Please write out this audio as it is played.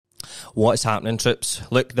What's happening, troops?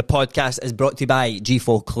 Look, the podcast is brought to you by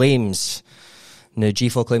G4 Claims. Now,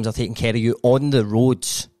 G4 Claims are taking care of you on the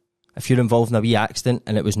roads. If you're involved in a wee accident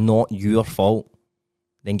and it was not your fault,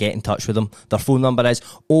 then get in touch with them. Their phone number is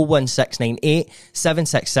 01698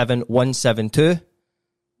 767 172.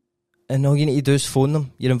 And all you need to do is phone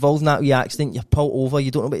them. You're involved in that wee accident, you're pulled over,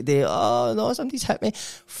 you don't know what to do. Oh no, somebody's hit me.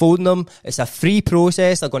 Phone them. It's a free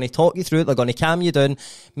process. They're going to talk you through it. They're going to calm you down.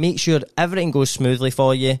 Make sure everything goes smoothly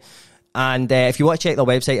for you. And if you want to check their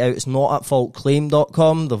website out, it's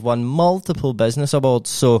notatfaultclaim.com. They've won multiple business awards,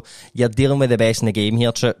 so you're dealing with the best in the game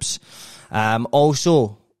here, trips.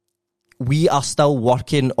 Also, we are still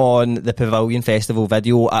working on the Pavilion Festival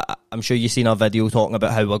video. I'm sure you've seen our video talking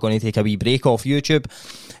about how we're going to take a wee break off YouTube.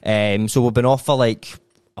 So we've been off for like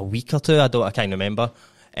a week or two. I can't remember.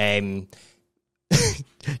 Come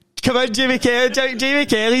on, Jamie Kelly. Jamie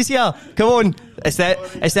Kelly's here. Come on. It's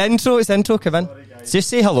the intro. It's the intro. Come in. Just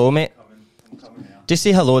say hello, mate. I'm coming here. Just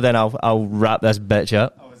say hello, then I'll wrap this bitch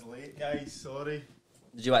up. I was late, guys. Sorry.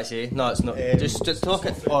 Did you actually say? No, it's not. Just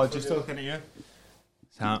talking. Oh, just talking to you.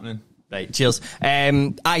 It's happening. Right, cheers.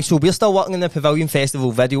 So we're still working on the Pavilion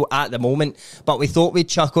Festival video at the moment, but we thought we'd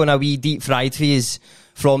chuck on a wee deep fried for yous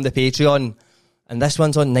from the Patreon. And this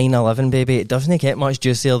one's on 9/11, baby. It doesn't get much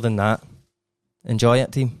juicier than that. Enjoy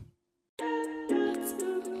it, team.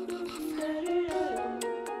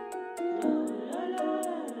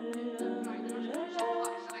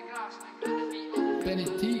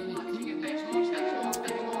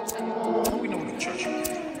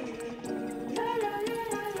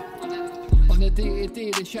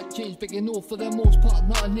 Day-to-day the shit change, but you know for the most part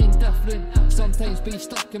nothing indifferent. Sometimes be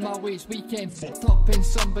stuck in my ways, weekend fucked up in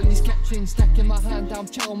somebody's kitchen, sticking my hand, I'm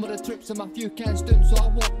chilling with the troops and my few cans down, so I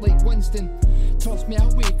walk like Winston. Trust me, I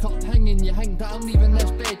wake up hanging, you hang that I'm leaving this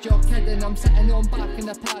bed, you're kidding. I'm sitting on back in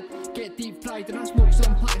the pad, get deep fried and I smoke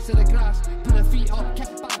some packs of the grass. Put the feet up,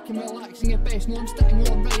 kick back and relaxing at best, no I'm sitting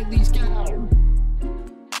on Riley's gas.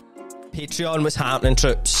 Patreon, what's happening,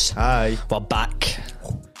 troops? Hi. We're back.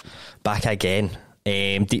 Back again.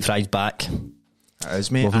 Deep Fried's back. It is,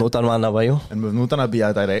 mate. We've not done one in a while. And we've not done a be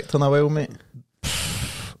a director in a while, mate.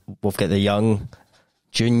 We've got the young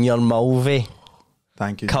Junior Mulvey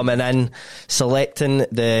Thank you. coming in, selecting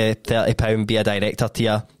the £30 be a director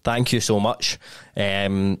tier. Thank you so much.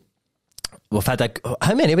 We've had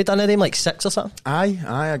how many have we done of them? Like 6 or something?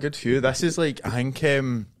 Aye, a good few. This is like, I think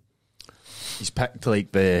he's picked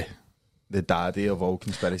like the daddy of all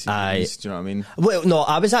conspiracy theories. Do you know what I mean? Well, no,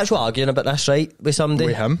 I was actually arguing about this, right, with somebody.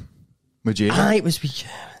 With him? With Jamie? Aye, it was with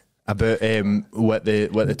About what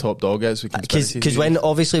the top dog is with conspiracy because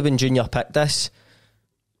when Junior picked this,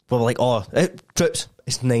 we were like, troops,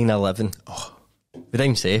 it's 9/11. Oh, we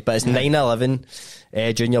didn't say, but it's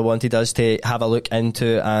 9/11. Junior wanted us to have a look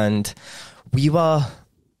into, and we were.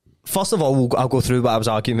 First of all, I'll go through what I was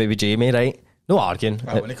arguing with Jamie, right? No arguing.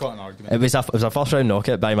 I wouldn't call it an argument. It was a first round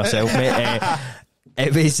knockout by myself, mate.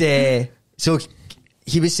 It was so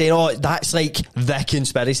he was saying, that's like the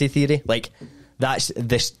conspiracy theory, like that's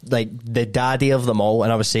this like the daddy of them all,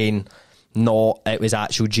 and I was saying, no, it was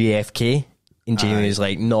actual JFK, and Jamie was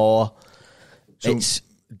like, no, so it's.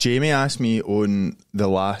 Jamie asked me on the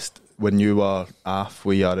last when you were off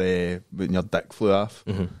when your dick flew off.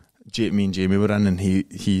 Mm-hmm. Me and Jamie were in, and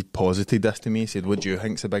he posited this to me. He said, "What do you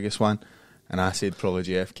think's the biggest one?" And I said probably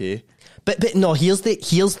JFK. But no, here's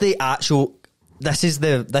the actual. This is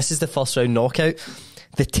the first round knockout.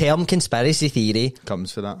 The term conspiracy theory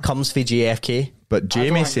comes for JFK. But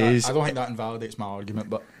Jamie says I don't think that invalidates my argument.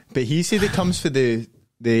 But he said it comes for the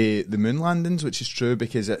moon landings, which is true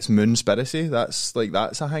because it's moonspiracy. That's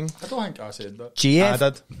a thing. I don't think I said that. I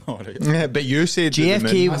did. All right. Yeah, but you said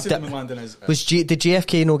JFK. I said the moon landing is. Did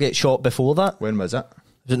JFK not get shot before that? When was it?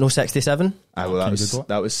 Was it no 67? Aye, well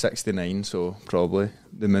that was 69, so probably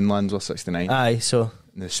the moon lands were 69. Aye, so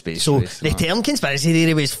the space. So race the term conspiracy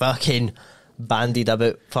theory was fucking bandied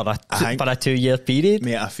about for a 2-year period.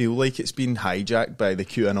 Mate, I feel like it's been hijacked by the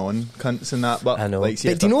QAnon cunts and that. But I know. Like,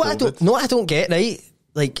 but do you know what I don't get, right?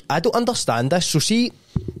 Like, I don't understand this. So see,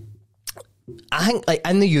 I think like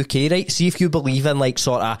in the UK, right? See if you believe in like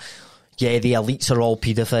sort of the elites are all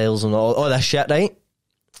paedophiles and all this shit, right?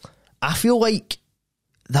 I feel like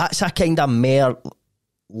that's a kind of more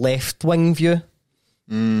left-wing view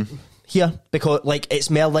here, because like it's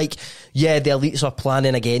more like the elites are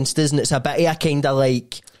planning against us, and it's a bit of a kind of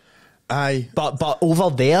like aye. But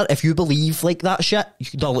over there, if you believe like that shit,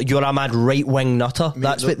 you're a mad right-wing nutter. Mate,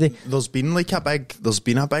 that's what they. There's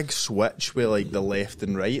been a big switch with like the left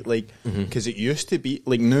and right, like because it used to be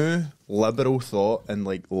like now liberal thought and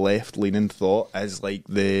like left-leaning thought is like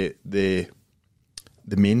the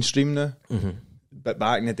mainstream now. but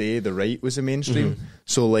back in the day, the right was the mainstream.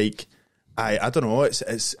 So like, I don't know.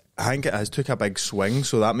 It's I think it has took a big swing,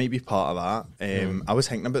 so that might be part of that. I was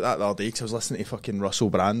thinking about that the other day because I was listening to fucking Russell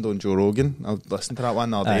Brand on Joe Rogan. I was listening to that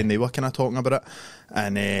one the other day, and they were kind of talking about it.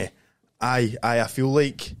 And I feel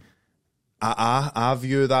like I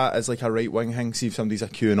view that as like a right wing thing. See if somebody's a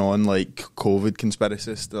QAnon like COVID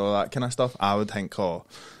conspiracist or that kind of stuff, I would think, oh,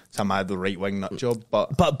 it's a mad right wing nut job.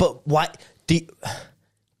 But why do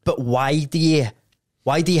you,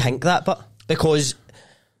 why do you think that? But because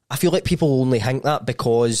I feel like people only think that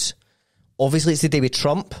because obviously it's the day with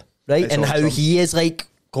Trump, right? It's and all how Trump. he is like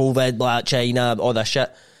COVID, like China, all this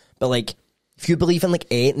shit. But like, if you believe in like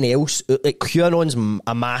anything else, like QAnon's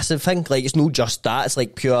a massive thing. Like, it's not just that. It's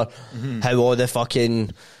like pure how all the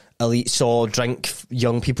fucking elites all drink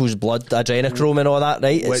young people's blood, adrenochrome and all that,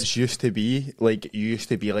 right? Which used to be like,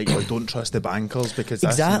 oh, don't trust the bankers because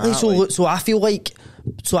this and exactly. that, So I feel like,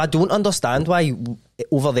 so I don't understand why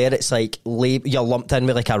over there it's like you're lumped in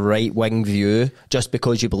with like a right wing view just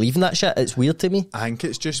because you believe in that shit. It's weird to me. I think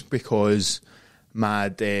it's just because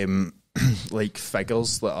mad like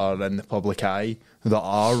figures that are in the public eye that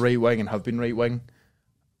are right wing and have been right wing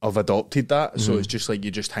have adopted that. So it's just like you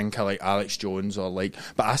just think of like Alex Jones or like.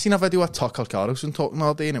 But I seen a video of Tucker Carlson talking the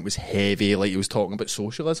other day, and it was heavy. Like he was talking about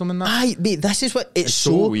socialism and that. Aye, mate, this is what it's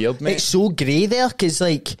so weird, mate. It's so grey there because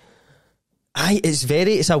like,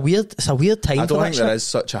 it's a weird time. I don't for think that there shit. is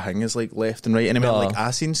such a thing as like left and right. And I mean, No. like I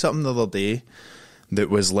seen something the other day that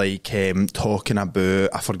was like talking about,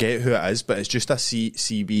 I forget who it is, but it's just a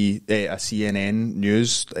CNN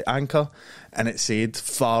news anchor, and it said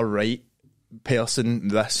far right person,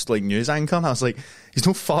 this like news anchor, and I was like, he's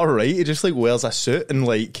not far right, he just like wears a suit and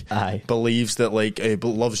like Aye. believes that like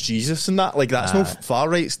loves Jesus and that, like that's no far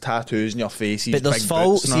right. It's tattoos in your faces, But there's big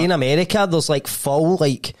full. boots and See in that. America, there's like full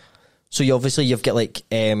like. So you've got like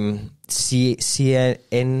CNN.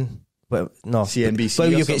 Well, no, CNBC Well,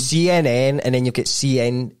 or you get CNN, and then you get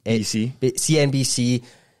CNBC,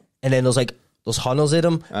 and then there's hundreds of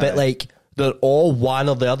them, but like they're all one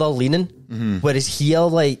or the other leaning. Whereas here,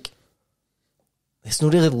 like, it's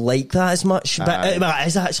not really like that as much. But it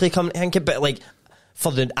is actually coming to think of it, but like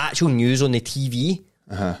for the actual news on the TV,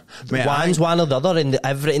 Mate, one's one or the other, and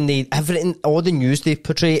everything, all the news they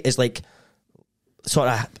portray is like sort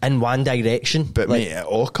of in one direction. But like, mate, it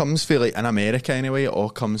all comes for like in America anyway. It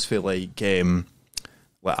all comes for like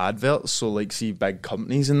adverts. So like, see big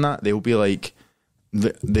companies and that, they'll be like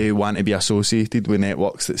they want to be associated with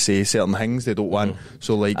networks that say certain things. They don't want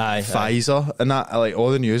so like Pfizer and that. Like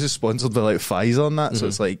all the news is sponsored by like Pfizer and that. So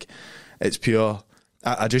it's like it's pure.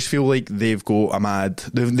 I just feel like they've got a mad.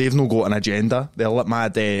 They've not got an agenda. They're like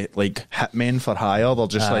mad like hitmen for hire. They're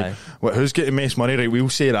just like, well, who's getting most money? Right, we'll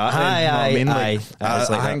say that. Then, you know what I mean? Like,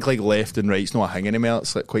 I think like left and right's not a thing anymore.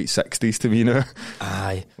 It's like quite 60s to me now.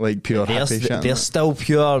 aye, Like pure hippie shit. they're still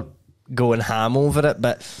pure going ham over it,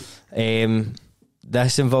 but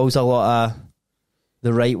this involves a lot of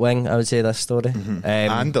the right wing, I would say, this story.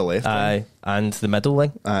 And the left wing. Aye, and the middle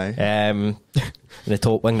wing. Aye. The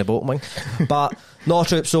top wing, the bottom wing. But no,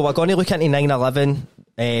 Troop, so we're going to look into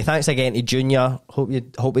 9/11. Thanks again to Junior.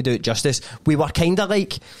 Hope we do it justice. We were kind of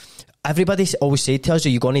like, everybody always said to us, are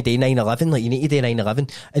you going to do 9/11? Like, you need to do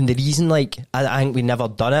 9/11. And the reason, like, I think we never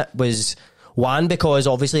done it was, one, because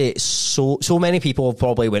obviously it's so many people have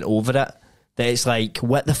probably went over it that it's like,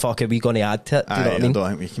 what the fuck are we going to add to it? Do you know what I mean? I don't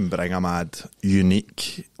think we can bring a mad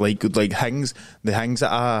unique like things. The things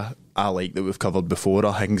that I like that we've covered before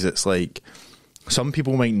are things that's like some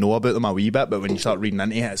people might know about them a wee bit, but when you start reading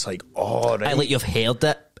into it, it's like, oh, right. Like you've heard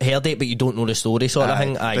it, but you don't know the story, sort of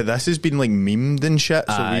thing. Aye. But this has been like memed and shit,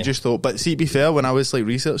 so Aye. we just thought. But see, to be fair, when I was like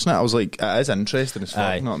researching it, I was like, it is interesting as fuck.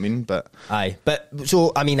 Aye. You know what I mean? But Aye, but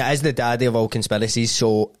so I mean, it is the daddy of all conspiracies.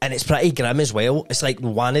 So, and it's pretty grim as well. It's like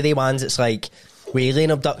one of the ones. It's like whaling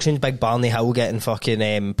abductions, Big Barney Hill getting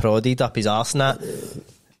fucking prodded up his arse and that.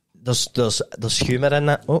 There's humour in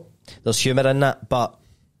that. Oh, there's humour in that, but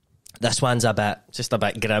this one's a bit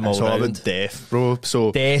grim it's all all round. about death, bro.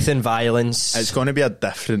 So Death and violence. it's going to be a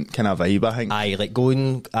different kind of vibe, I think. Aye, like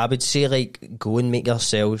I would say, like, go and make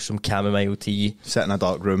yourself some chamomile tea, Sit in a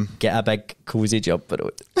dark room, get a big cosy jumper on,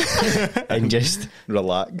 and just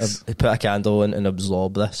relax. put a candle in and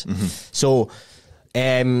absorb this. So,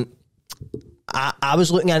 I was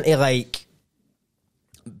looking into, like,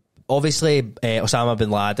 obviously Osama bin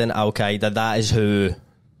Laden, Al Qaeda. That is who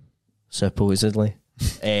supposedly.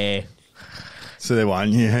 So they want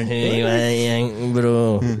you.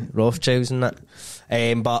 Bro, Rothschilds and that.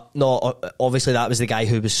 But no, obviously that was the guy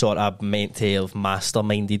who was sort of meant to have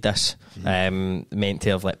masterminded this, meant to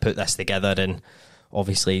have like put this together, and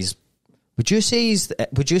obviously he's Would you say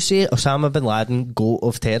Osama bin Laden GOAT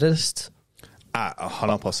of terrorists?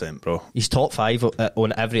 100%, bro. He's top 5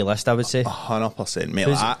 on every list, I would say. 100%, mate.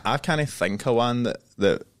 Like, I can't think of one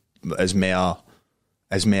that is more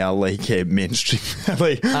like mainstream.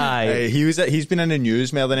 Like, Aye. He's been in the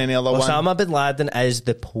news more than any other one. Osama bin Laden is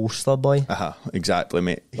the poster boy. Exactly,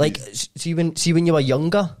 mate. Like, see when you were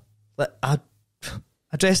younger, like, I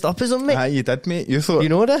dressed up as him, mate. Aye, you did, mate. You thought, you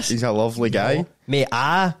know this? He's a lovely guy. No. Mate,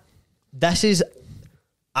 I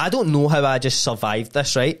don't know how I just survived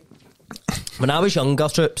this, right? When I was younger,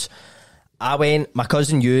 troops, my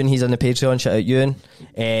cousin Ewan, he's on the Patreon, shout out Ewan,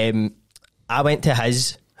 I went to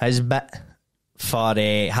his bit for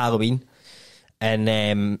Halloween,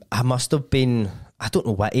 and I must have been, I don't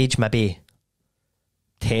know what age, maybe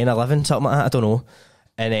 10, 11, something like that, I don't know.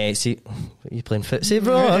 And see, what are you playing footsie,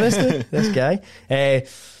 bro? Honestly, this guy.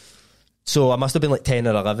 So I must have been like 10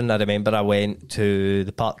 or 11. I remember I went to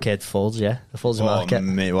the Parkhead Forge, the Forge Market.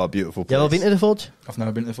 Mate, what a beautiful place. You ever been to the Forge? I've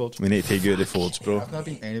never been to the Forge. We need to take you to the Forge, bro. I've never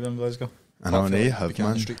been anywhere in Glasgow. I know, you have,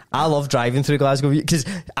 man. I love driving through Glasgow because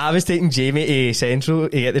I was taking Jamie to Central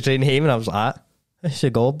to get the train home, and I was like, it's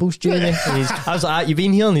a gobbles, Jamie. I was like, you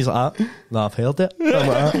been here? And he's like, no, I've heard it. I'm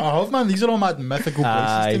like, I have, man. These are all mad mythical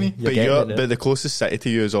places to me. But the closest city to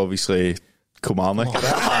you is obviously Kilmarnock.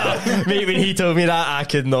 Mate, when he told me that, I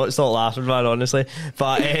could not stop laughing, man, honestly.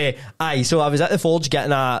 But so I was at the Forge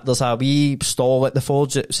getting there's a wee stall at the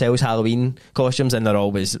Forge that sells Halloween costumes, and they're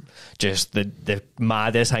always just the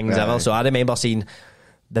maddest things ever. So I remember seeing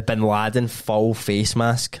the Bin Laden full face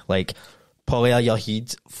mask, like probably your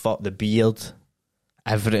head, the beard,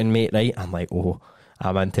 everything, mate, right? I'm like, oh,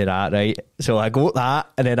 I'm into that, right? So I got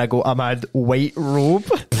that, and then I got a mad white robe.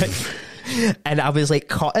 And I was like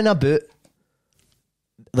cutting about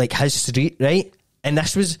like his street, right? And I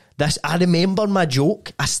remember my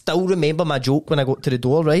joke. I still remember my joke when I got to the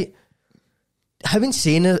door, right? How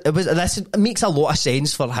insane it was. It makes a lot of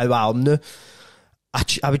sense for how I am now.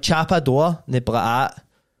 I would chap a door, and they'd be like,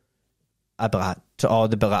 they'd be like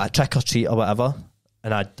a trick or treat or whatever,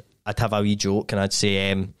 and I'd have a wee joke, and I'd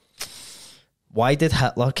say, why did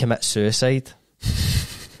Hitler commit suicide?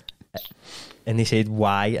 And they said,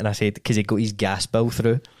 why? And I said, because he got his gas bill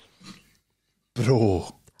through.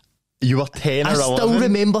 Bro, you were 10 or 11. I still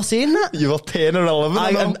remember saying that. You were 10 or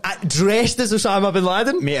 11. I dressed as Osama bin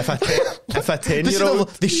Laden. Mate, if a 10-year-old...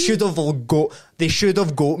 They should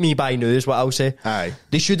have got me by now, is what I'll say. Aye.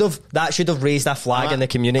 That should have raised a flag in the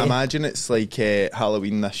community. Imagine it's like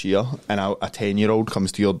Halloween this year, and a 10-year-old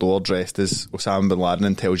comes to your door dressed as Osama bin Laden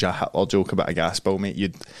and tells you a Hitler joke about a gas bill,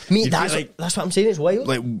 mate. That's what I'm saying, it's wild.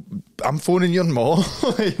 Like, I'm phoning your mom.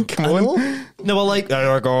 Like, come on. They were like,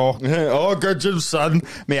 there we go. Oh, good job, son.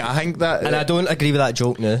 Mate, I think that... And I don't agree with that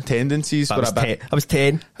joke now. Tendencies were a bit... I was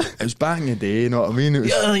 10. It was back in the day, you know what I mean? It was,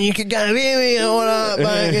 yeah, you could get away with all that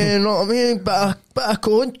back in, you know what I mean? Bit of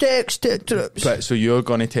context, trips. But, so you're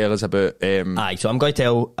going to tell us about... Aye, so I'm going to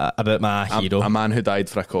tell about my hero. A man who died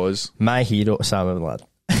for a cause. My hero, Osama bin Laden.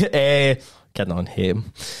 Kidding on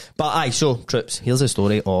him. But aye, so, trips, here's the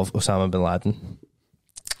story of Osama bin Laden.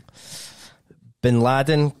 Bin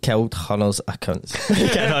Laden killed Hunter's accounts.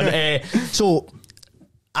 So,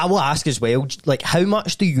 I will ask as well, like, how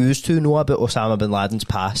much do you two know about Osama bin Laden's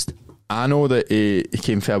past? I know that he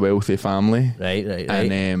came from a wealthy family. Right.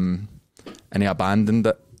 And he abandoned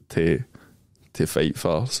it to fight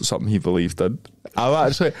for something he believed in.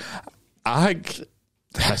 I think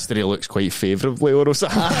history looks quite favourably on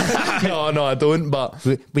Osama. No, I don't, but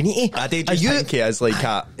we need to... I did just think he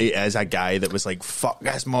is a guy that was like, fuck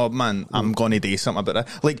this mob, man, I'm going to do something about it.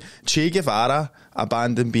 Like, Che Guevara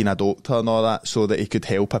abandoned being a doctor and all that so that he could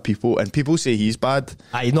help a people, and people say he's bad.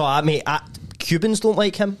 Mate, Cubans don't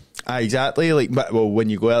like him. Exactly, like, well, when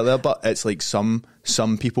you go out there, but it's like some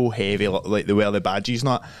people heavy, like they wear the badges,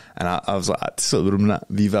 not. And I was like,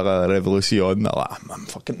 Viva la Revolucion. Like, I'm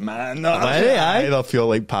fucking man. I either feel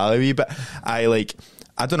like Palawi, but I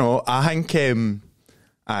don't know. I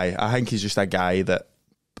think he's just a guy that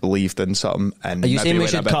believed in something. And are you saying we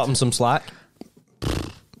should cut him some slack?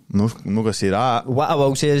 No, I'm not gonna say that. What I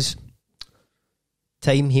will say is,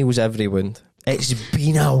 time heals every wound. It's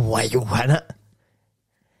been a while, hasn't it?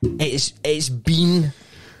 It's been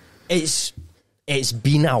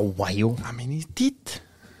a while. I mean, he did.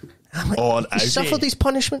 He suffered his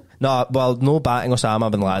punishment. No batting Osama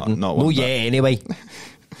bin Laden. No yet, anyway.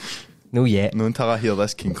 No yet. No until I hear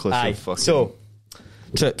this conclusive. So,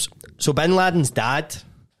 trips. So bin Laden's dad,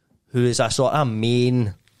 who is a sort of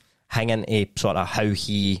main hanging a sort of how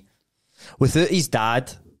he, without his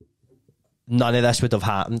dad, none of this would have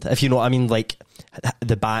happened, if you know what I mean, like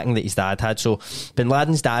the backing that his dad had. So bin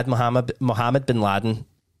Laden's dad, Mohammed bin Laden,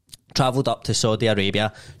 travelled up to Saudi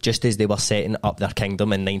Arabia just as they were setting up their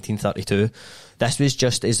kingdom in 1932. This was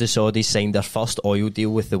just as the Saudis signed their first oil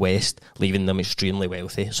deal with the West, leaving them extremely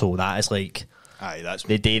wealthy. So that is like Aye, that's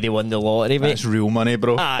the day they won the lottery, mate. that's real money,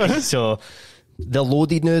 bro. Aye, so they're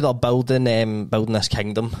loaded now. They're building this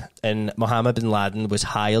kingdom, and Mohammed bin Laden was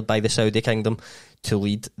hired by the Saudi kingdom to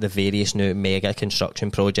lead the various new mega construction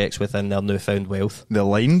projects within their newfound wealth. The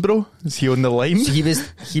line, bro. Is he on the line? So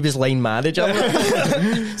he was line manager.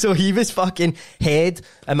 So he was fucking head.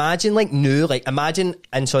 Imagine imagine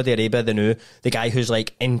in Saudi Arabia the guy who's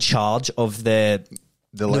like in charge of the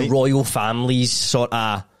line. royal family's sort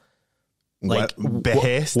of like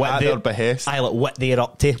behest, at their behest. Aye, like what they're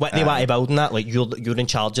up to, what they want to build and that. Like you're in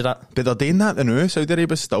charge of that. But they're doing that now. Saudi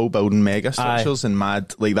Arabia's still building mega structures and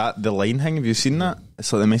mad like that. The line thing, have you seen that?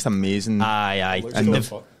 It's like the most amazing. Aye. And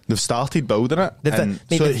they've started building it.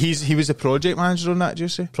 So he was the project manager on that, do you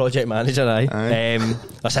say? Project manager, aye.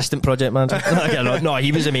 Assistant project manager. No,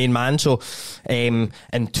 he was the main man. So, and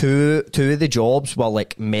two of the jobs were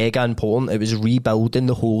like mega important. It was rebuilding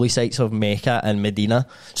the holy sites of Mecca and Medina.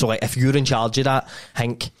 So, like, if you're in charge of that, I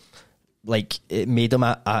think, like, it made him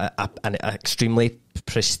an extremely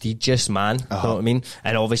prestigious man. You know what I mean?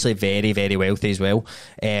 And obviously very, very wealthy as well.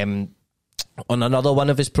 On another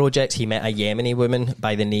one of his projects, he met a Yemeni woman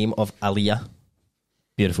by the name of Aliyah.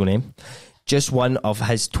 Beautiful name. Just one of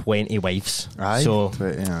his 20 wives. Aye, so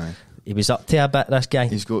 20, aye. He was up to a bit, this guy.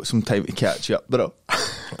 He's got some time to catch up, bro.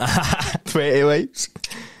 20 wives.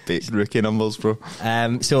 Big rookie numbers, bro.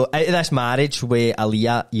 So out of this marriage with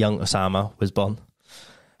Aliyah, young Osama was born.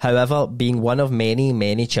 However, being one of many,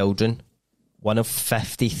 many children, one of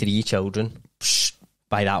 53 children,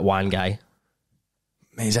 by that one guy.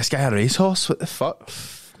 Man, is this guy a racehorse? What the fuck?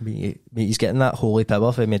 Mate, he's getting that holy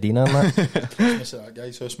power for Medina and that. That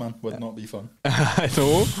guy's house, man, would not be fun. I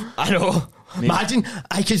know. Imagine,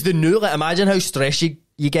 because they knew, like, imagine how stressed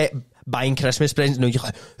you get buying Christmas presents. Now you're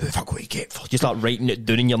like, who have I got to get for? You start writing it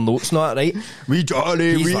down in your notes now, right? We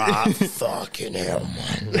Johnny, He's like, fucking hell,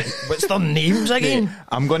 man. What's their names again? Mate,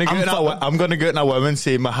 I'm gonna go out in a woman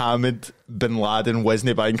say Mohammed bin Laden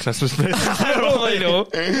wasn't buying Christmas presents.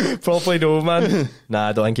 Probably no, man. Nah,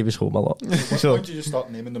 I don't think he was home a lot. Why don't you just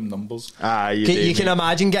start naming them numbers? Aye, you can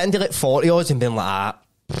imagine getting to like 40 odds and being like,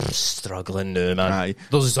 struggling now, man. Aye.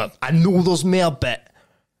 I know there's more, but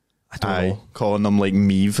I don't know. Calling them like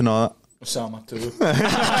Meave and all that. Osama too.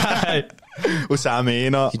 Osama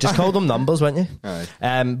and all. You just called them numbers, weren't you?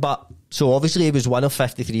 Aye. But so obviously he was one of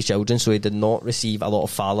 53 children, so he did not receive a lot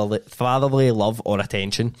of fatherly love or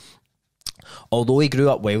attention. Although he grew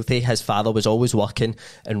up wealthy, his father was always working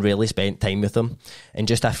and rarely spent time with him. And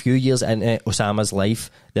just a few years into Osama's life,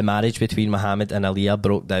 the marriage between Mohammed and Aliyah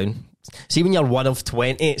broke down. See, when you're one of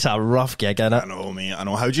 20, it's a rough gig, innit? I know, mate. I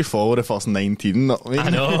know. How'd you follow the first 19? I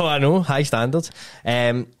know. High standards.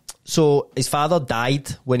 So his father died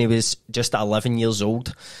when he was just 11 years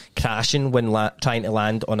old, crashing when trying to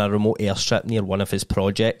land on a remote airstrip near one of his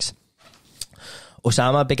projects.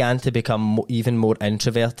 Osama began to become even more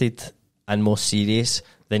introverted and more serious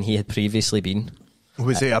than he had previously been.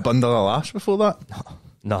 Was he a bundle of lash before that?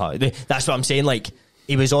 No, that's what I'm saying. Like,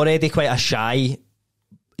 he was already quite a shy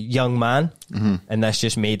young man, and this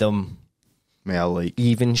just made him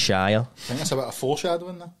even shyer. I think that's a bit of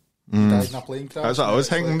foreshadowing there. He died in a plane crash. That's what I was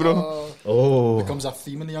thinking, like, bro. Becomes a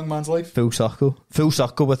theme in a young man's life. Full circle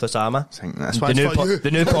with Osama. The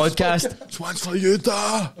new podcast. This one's for you,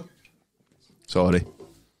 da. Sorry.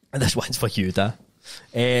 This one's for you, da.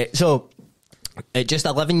 So, at just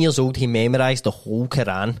 11 years old, he memorised the whole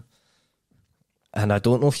Quran. And I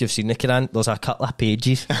don't know if you've seen the Quran. There's a couple of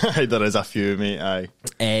pages. There is a few, mate. Aye.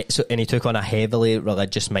 And he took on a heavily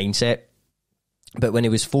religious mindset. But when he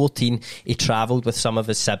was 14, he travelled with some of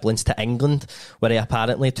his siblings to England, where he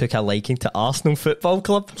apparently took a liking to Arsenal Football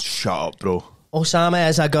Club. Shut up, bro. Osama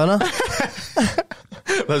is a gunner.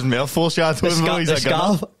 There's more foreshadowing, bro. He's a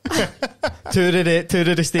gunner.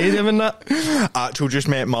 Tour of the stadium and that. Actual just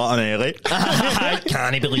met Martinelli. I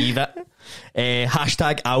can't believe it.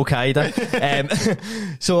 Hashtag Al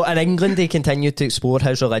Qaeda. So in England, he continued to explore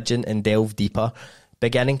his religion and delve deeper,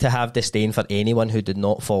 beginning to have disdain for anyone who did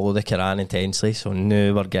not follow the Quran intensely. So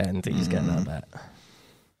now we're getting to he's getting a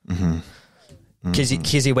bit.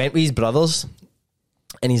 Because he went with his brothers,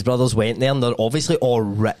 and his brothers went there, and they're obviously all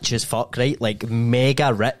rich as fuck, right? Like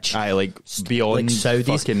mega rich. Aye, like beyond like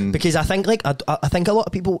Saudis. Fucking... Because I think I think a lot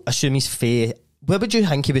of people assume he's fair. Where would you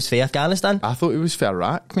think he was fair? Afghanistan? I thought he was for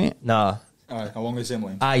Iraq, mate. Nah. Aye, along the same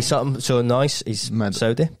line. Aye, something so nice. He's Mid.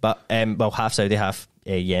 Saudi, but half Saudi, half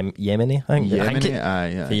Yemeni, I think.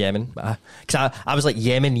 Yemeni, The Yemen. Because I was like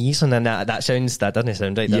Yemenis, and then that doesn't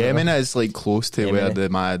sound right. Yemen is like close to where the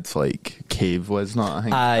mad like cave was, not I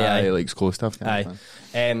think. Aye. Like it's close to Afghanistan.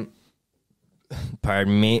 Aye.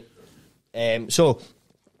 Pardon me. So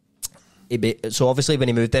obviously when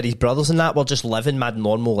he moved there, his brothers and that were just living mad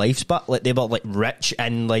normal lives, but like they were like rich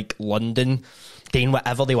in like London, doing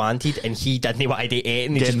whatever they wanted, and he didn't want to do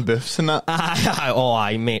anything. Getting buffs and that.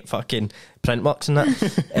 Aye, mate, fucking printworks and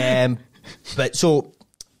that. But so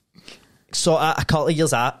a couple of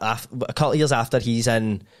years after he's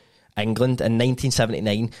in England, in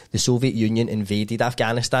 1979, the Soviet Union invaded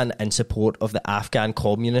Afghanistan in support of the Afghan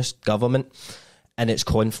communist government in its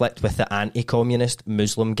conflict with the anti-communist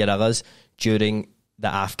Muslim guerrillas during the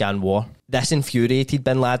Afghan war. This infuriated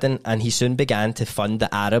bin Laden, and he soon began to fund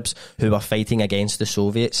the Arabs who were fighting against the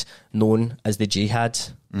Soviets, known as the Jihad.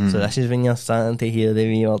 So this is when you're starting to hear the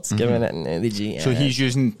wee words giving it into the Jihad. So he's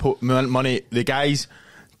using money. The guy's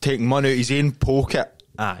taking money out of his own pocket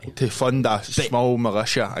to fund a small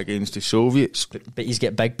militia against the Soviets. But he's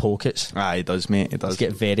got big pockets. Aye, he does, mate. He does. He's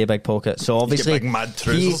got very big pockets. So obviously, big mad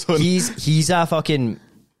trousers on. he's a fucking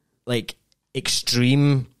like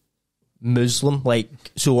extreme Muslim, like,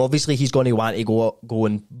 so obviously he's going to want to go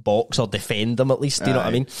and box or defend them at least, do you know what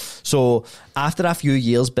I mean? So after a few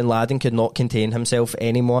years, bin Laden could not contain himself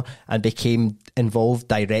anymore and became involved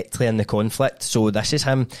directly in the conflict. So this is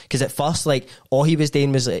him, because at first, like, all he was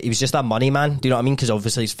doing was, he was just a money man, do you know what I mean? Because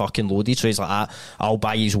obviously he's fucking loaded, so he's like, I'll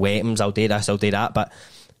buy his weapons, I'll do this, I'll do that, but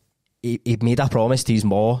he made a promise to his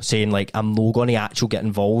ma saying, like, I'm not going to actually get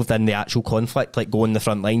involved in the actual conflict, like go on the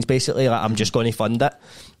front lines basically, like, I'm just going to fund it.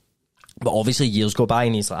 But obviously years go by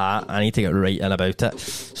and he's like, I need to get right in about it.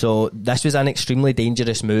 So this was an extremely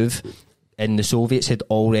dangerous move, and the Soviets had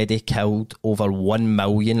already killed over 1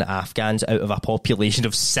 million Afghans out of a population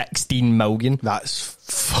of 16 million. That's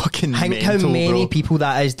fucking think mental, how many bro. people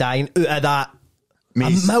that is dying out of that.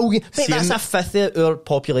 Mate, a million. Mate, that's a fifth of our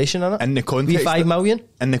population, isn't it? In the context, 5 million.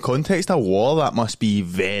 In the context of war, that must be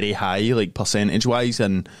very high, like percentage wise,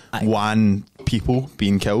 and one people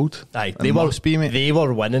being killed. Aye, they must be, mate. They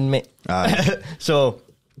were winning, mate. Aye. So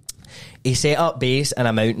he set up base in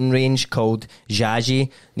a mountain range called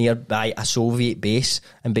Zhaji nearby a Soviet base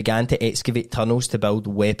and began to excavate tunnels to build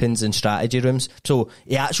weapons and strategy rooms. So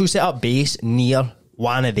he actually set up base near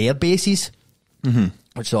one of their bases. Mm-hmm.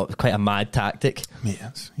 Which is quite a mad tactic. Mate,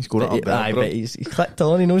 he's going up there, bro. But he's clicked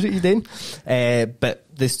on, he knows what he's doing. But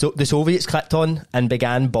the Soviets clicked on and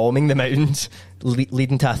began bombing the mountains,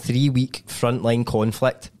 leading to a 3-week frontline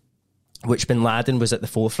conflict, which bin Laden was at the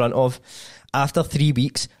forefront of. After 3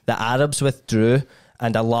 weeks, the Arabs withdrew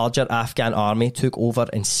and a larger Afghan army took over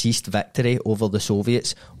and seized victory over the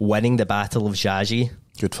Soviets, winning the Battle of Zhaji.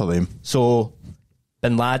 Good for them. So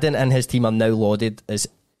bin Laden and his team are now lauded as...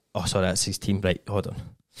 Oh, sorry, that's his team. Right, hold on.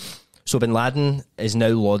 So bin Laden is now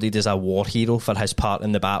lauded as a war hero for his part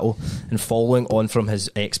in the battle, and following on from his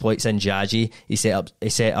exploits in Zhaji, he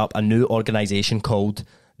set up a new organisation called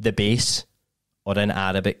The Base, or in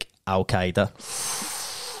Arabic, Al-Qaeda.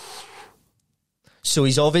 So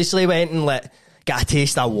he's obviously went and got a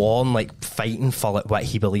taste of war and like fighting for like what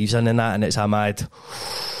he believes in and that, and it's a mad...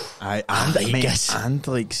 And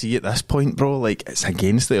like, see at this point, bro, like it's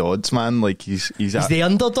against the odds, man. Like he's the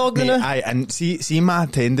underdog, mate, now. And see my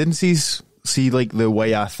tendencies. See, like the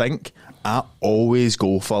way I think, I always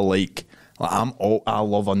go for like I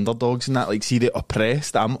love underdogs and that. Like, see the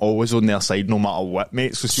oppressed, I'm always on their side no matter what,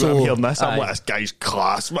 mate. So I'm hearing this, I'm like, this guy's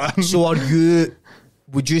class, man. So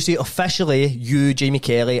would you say officially you, Jamie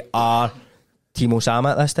Kelly, are Team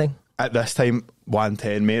Osama at this time? At this time,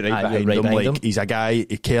 110, mate, right behind him. behind Like, him. He's a guy,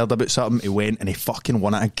 he cared about something, he went and he fucking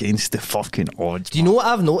won it against the fucking odds. Do you know what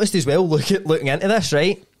I've noticed as well, looking into this,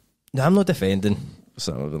 right? Now, I'm not defending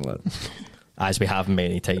Osama bin Laden, as we have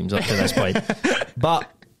many times up to this point. But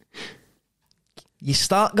you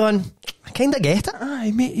start going, I kind of get it.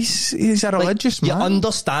 Aye, mate, he's a religious You man.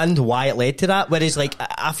 understand why it led to that. Whereas, like,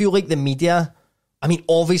 I feel like the media, I mean,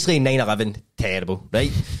 obviously 9/11, terrible,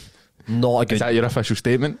 right? Not a good... Is that your official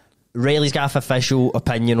statement? Riley's got an official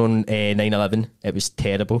opinion on 9/11. It was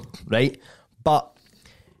terrible, right? But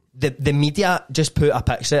the media just put a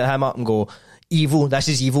picture of him up and go, evil, this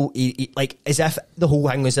is evil. He, like, as if the whole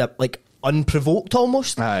thing was like unprovoked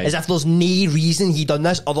almost. Aye. As if there's no reason he done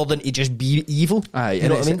this other than to just be evil. Aye, you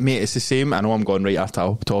know what I mean? Mate, it's the same. I know I'm going right off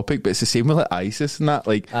topic, but it's the same with like ISIS and that.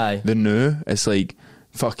 Like, Aye. the new, it's like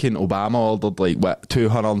fucking Obama ordered like what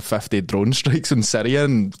 250 drone strikes in Syria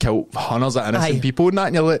and killed hundreds of innocent Aye. people and that,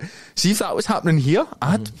 and you're like, see if that was happening here,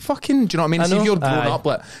 I'd fucking, do you know what I mean? I See if know. you're grown Aye. up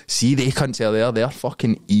like, see they cunts are they're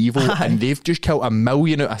fucking evil, Aye. and they've just killed 1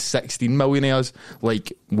 million out of 16 millionaires.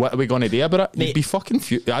 Like, what are we going to do about it? Mate, You'd be fucking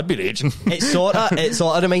I'd be raging. It sort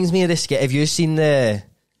of reminds me of this skit. Have you seen the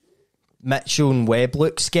Mitchell and Webb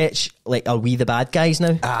look sketch? Like, are we the bad guys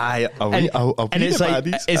now? Aye, And it's the like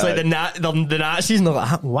baddies? it's like Aye. the Nazis, and they're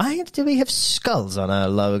like, why do we have skulls on our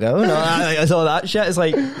logo? No, it's all that shit. It's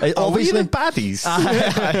like Are we obviously the baddies?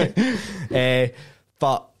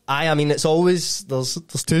 but I mean, it's always there's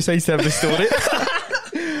two sides to every story.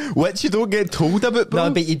 Which you don't get told about, bro.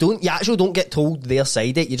 No, but you actually don't get told their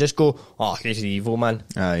side of it. You just go, oh, he's evil, man.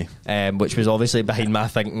 Aye. Which was obviously behind my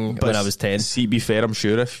thinking when I was 10. See, be fair, I'm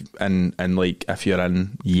sure if like if you're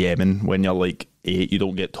in Yemen when you're like 8, you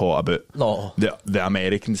don't get taught about the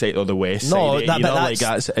American side or the West side.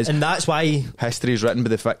 And that's why history is written by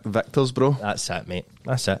the victors, bro. That's it, mate.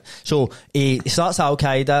 That's it. So he starts Al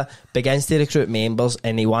Qaeda, begins to recruit members,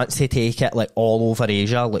 and he wants to take it like all over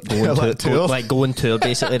Asia, like go on tour,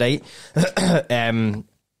 basically, right?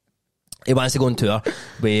 He wants to go on tour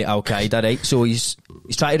with Al Qaeda, right? So he's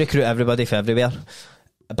trying to recruit everybody from everywhere.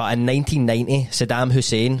 But in 1990, Saddam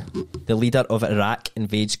Hussein, the leader of Iraq,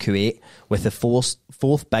 invades Kuwait with the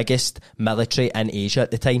fourth biggest military in Asia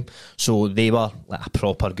at the time. So they were like a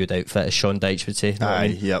proper good outfit, as Sean Dyche would say.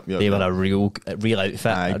 Aye, yep, they were a real outfit.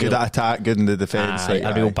 Aye, good at attack, good in the defence.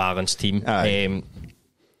 A real balanced team. Aye.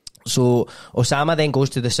 So Osama then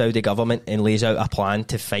goes to the Saudi government and lays out a plan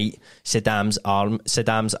to fight Saddam's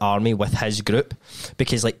army with his group,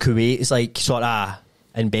 because like Kuwait is like sort of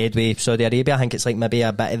in bed with Saudi Arabia. I think it's like maybe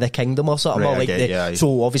a bit of the kingdom or something. Right, or like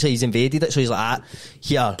so obviously he's invaded it, so he's like,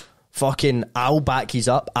 here, fucking, I'll back you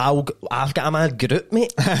up. I've got a mad group,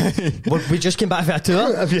 mate. we just came back for a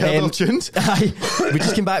tour. Have you heard our tunes? We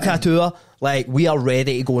just came back for a tour. Like, we are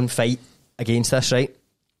ready to go and fight against this, right?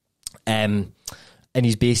 And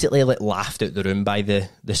he's basically like laughed out the room by the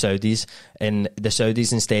Saudis, and the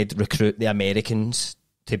Saudis instead recruit the Americans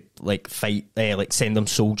to like fight, like send them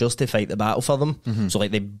soldiers to fight the battle for them. Mm-hmm. So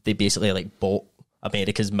like they basically like bought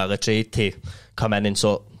America's military to come in and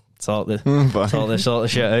sort the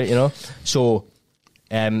shit out, you know. So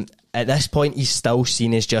at this point he's still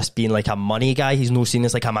seen as just being like a money guy. He's not seen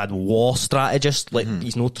as like a mad war strategist. Like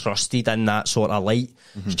he's not trusted in that sort of light.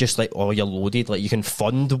 He's just like, oh, you're loaded. Like you can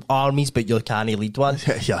fund armies, but you can't lead one.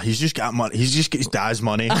 Yeah, he's just got money. He's just got his dad's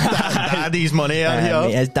money. Daddy's money out here.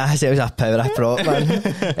 Mate, his dad said it was a power of prop,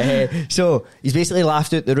 man. So he's basically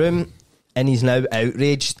laughed out the room, and he's now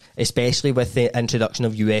outraged, especially with the introduction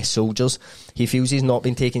of US soldiers. He feels he's not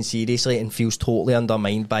been taken seriously and feels totally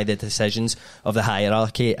undermined by the decisions of the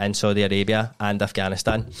hierarchy in Saudi Arabia and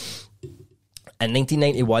Afghanistan. In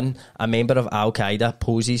 1991, a member of Al Qaeda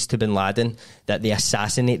poses to bin Laden that they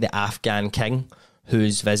assassinate the Afghan king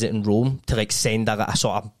who's visiting Rome, to like send a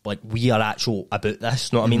sort of like, we are actual about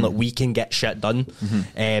this, you know what I mean? Like, we can get shit done.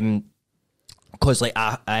 Because like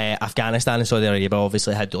Afghanistan and Saudi Arabia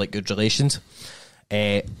obviously had like good relations.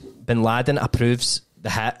 Bin Laden approves the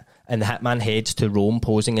hit, and the hitman heads to Rome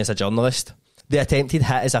posing as a journalist. The attempted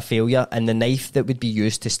hit is a failure, and the knife that would be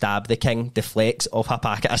used to stab the king deflects off a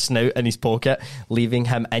packet of snout in his pocket, leaving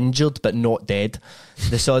him injured but not dead.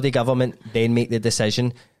 The Saudi government then make the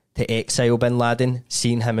decision to exile bin Laden,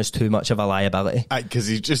 seeing him as too much of a liability. Because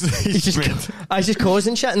he's just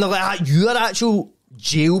causing shit, and they're like, you are actual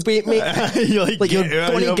jailbait, mate. you're you're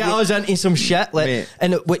going to get us into some shit, like,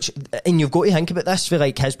 and you've got to think about this for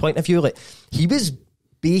like his point of view. Like, he was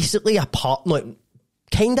basically a part, like,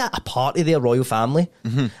 kind of a part of their royal family,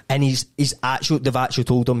 and they've actually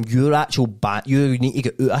told him, you're actual back, you need to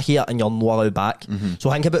get out of here and you're not allowed back.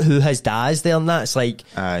 So think about who his dad is there, and that it's like,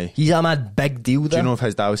 he's a mad big deal there. Do you know if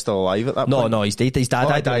his dad was still alive at that point? No, he's dead. His dad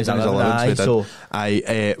died when he was 11, so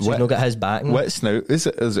he's not got his back. What snout is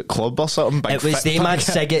it? Is it club or something? Big it was the mad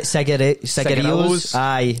cigarillos.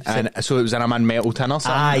 Aye, and so it was in a man metal tin or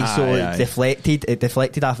something. It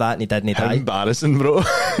deflected off that, and he didn't die. Embarrassing, bro.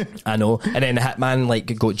 I know. And then the hitman like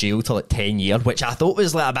got jailed till like 10 years, which I thought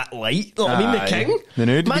was like a bit light. You know what I mean? The king.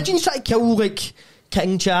 Imagine you try to kill like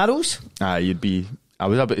King Charles. You'd be. I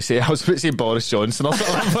was about to say Boris Johnson or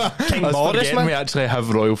something. King Boris, man. We actually have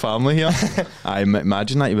royal family here. I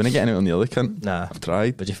imagine that you wouldn't get anyone on the other cunt. Nah, I've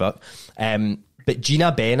tried. Would you fuck? But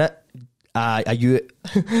Gina Bennett Gina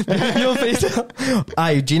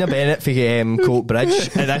Bennett for Coat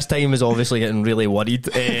Bridge at this time was obviously getting really worried,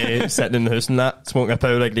 sitting in the house and that, smoking a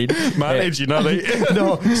power of green. Gina, right?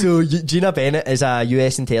 No, so Gina Bennett is a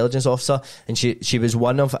US intelligence officer, and she was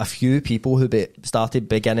one of a few people who started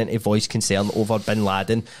beginning to voice concern over Bin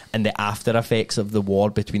Laden and the after effects of the war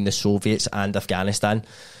between the Soviets and Afghanistan.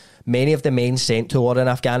 Many of the men sent to war in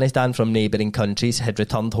Afghanistan from neighbouring countries had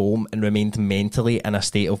returned home and remained mentally in a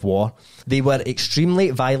state of war. They were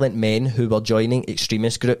extremely violent men who were joining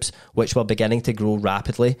extremist groups, which were beginning to grow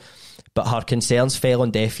rapidly. But her concerns fell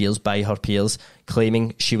on deaf ears by her peers,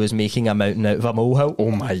 claiming she was making a mountain out of a molehill.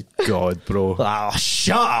 Oh my God, bro. Oh,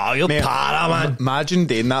 shut up, you're para, man. Imagine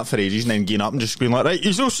doing that for ages and then getting up and just going like, right,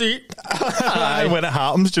 you so see. When it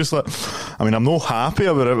happens, just like, I mean, I'm not happy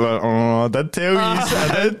about it, but I did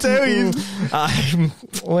tell you.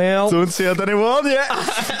 Well, don't say I didn't want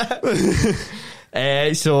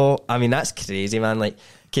yet. So, I mean, that's crazy, man. Like,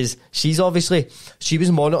 because she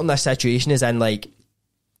was monitoring this situation as in, like,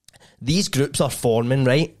 these groups are forming,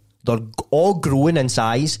 right? They're all growing in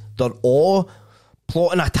size. They're all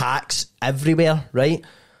plotting attacks everywhere, right?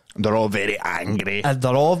 They're all very angry. And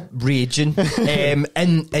they're all raging.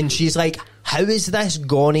 And she's like, how is this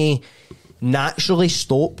going to naturally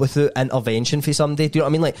stop without intervention for somebody? Do you know what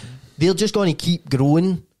I mean? Like, they're just going to keep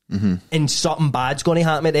growing. Mm-hmm. And something bad's going to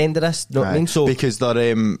happen at the end of this. You know what I mean? So, because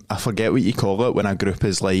they're, I forget what you call it when a group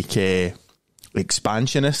is like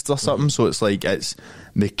expansionists or something. So it's like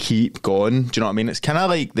they keep going. Do you know what I mean? It's kind of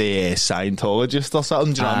like the Scientologists or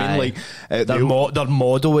something. Do you know what I mean? Like their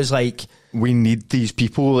model is like, we need these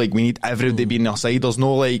people. Like, we need everybody being on our side. There's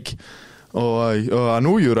no like, I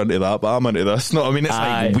know you're into that, but I'm into this. No, I mean, it's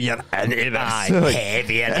like, we're into this. Like,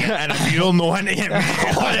 heavy in it. And if you're not into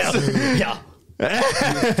it, yeah.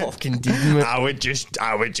 Fucking demon. I would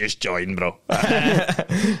just join, bro.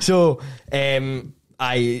 So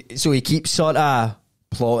he keeps sort of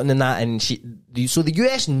plotting and that, and so the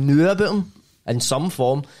US knew about him in some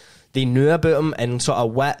form. They knew about him and sort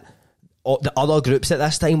of what the other groups at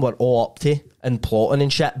this time were all up to and plotting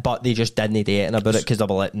and shit, but they just didn't do anything about it because they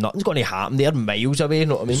were like, nothing's going to happen. They're miles away, you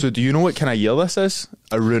know what I mean? So do you know what kind of year this is?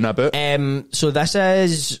 Around about? So this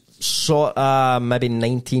is sort of maybe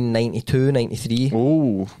 1992, 93.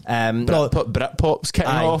 Oh. Britpop's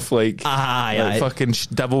kicking off, like fucking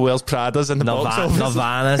Devil Wears Pradas in the box office.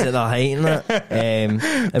 Nirvana's at their height in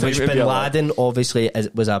it. Which Bin Laden obviously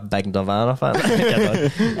was a big Nirvana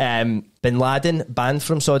fan. Bin Laden, banned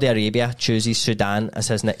from Saudi Arabia, chooses Sudan as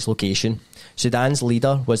his next location. Sudan's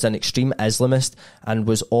leader was an extreme Islamist and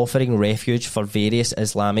was offering refuge for various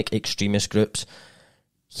Islamic extremist groups.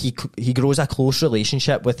 He grows a close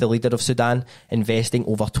relationship with the leader of Sudan, investing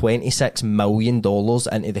over $26 million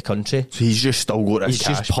into the country. So he's just still got his cash.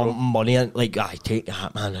 He's just pumping money in. Like, take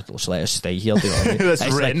that, man. Just let us stay here. Do you know what I mean?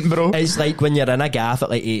 That's rent, bro. It's like when you're in a gaff at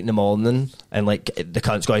like 8 in the morning and like the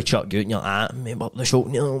cunt's going to chuck you and you're like, maybe up the shop,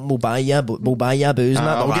 we'll buy you booze and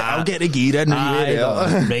that. I'll get the gear in.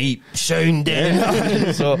 Right, sound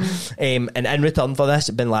in. So, and in return for this,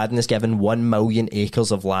 Bin Laden is given 1 million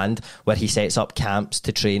acres of land where he sets up camps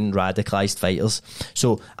to train radicalised fighters.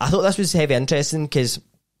 So I thought this was heavy interesting because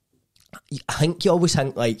I think you always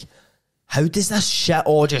think like, how does this shit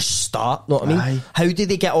all just start? Know what I mean? Aye. How do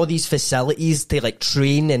they get all these facilities to like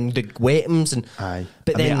train and the weapons and? Aye.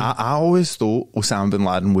 But then I always thought Osama bin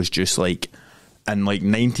Laden was just like, in like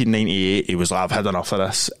 1998, he was like, I've had enough of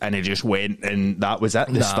this, and he just went, and that was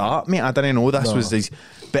it. The start, mate. I didn't know this was this,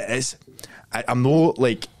 but I'm not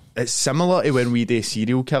like. It's similar to when we do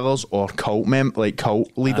serial killers or cult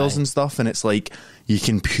leaders and stuff, and it's like you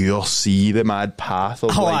can pure see the mad path of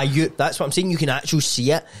that's what I'm saying. You can actually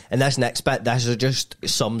see it, and this next bit, this just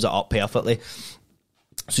sums it up perfectly.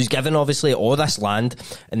 So he's given obviously all this land.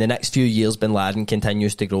 In the next few years, Bin Laden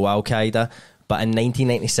continues to grow Al Qaeda, but in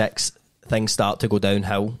 1996 things start to go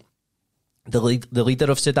downhill. The leader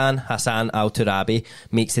of Sudan, Hassan al-Turabi,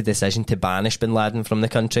 makes the decision to banish Bin Laden from the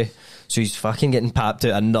country. So he's fucking getting papped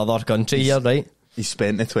to another country here, right? He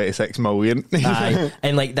spent the 26 million. Aye.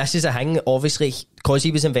 And like, this is a thing, obviously, because he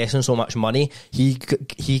was investing so much money, he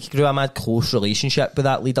grew a mad close relationship with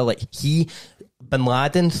that leader. Like, Bin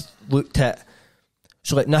Laden looked at,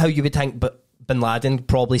 so like, now how you would think, but Bin Laden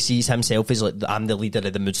probably sees himself as like, I'm the leader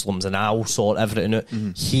of the Muslims and I'll sort everything out.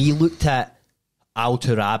 Mm-hmm. He looked at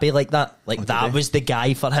al-Turabi like that. Like, that was the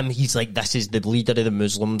guy for him. He's like, this is the leader of the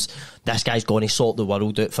Muslims. This guy's going to sort the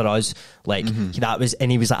world out for us. Like, that was,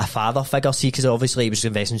 and he was like a father figure, see, because obviously he was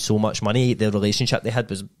investing so much money. The relationship they had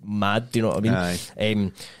was mad, do you know what I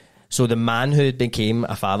mean? So the man who became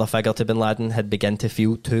a father figure to Bin Laden had begun to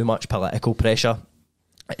feel too much political pressure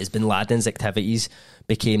as Bin Laden's activities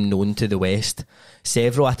became known to the West.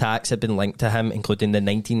 Several attacks have been linked to him, including the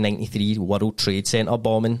 1993 World Trade Center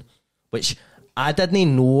bombing, which I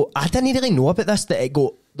didn't really know about this, that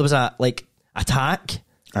there was a attack.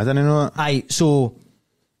 I didn't know that. So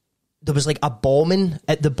there was a bombing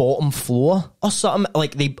at the bottom floor or something,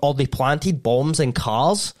 they planted bombs in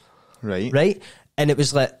cars. Right? And it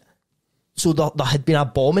was so there had been a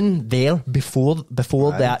bombing there before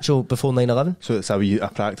the actual, before 9/11. So it's a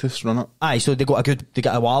practice run up. So they got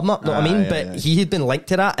a warm up, know what I mean? But he had been linked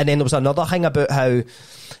to that, and then there was another thing about how there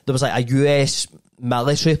was a US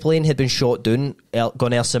military plane had been shot down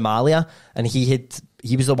going air Somalia, and he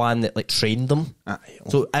was the one that trained them.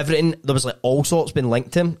 So everything, there was all sorts been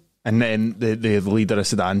linked to him. And then the leader of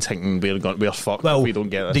Sudan thinking we're fucked if we don't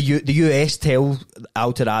get this. The US tell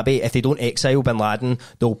Al-Turabi if they don't exile Bin Laden,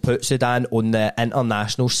 they'll put Sudan on the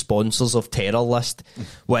international sponsors of terror list,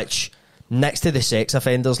 which next to the sex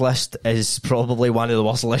offenders list is probably one of the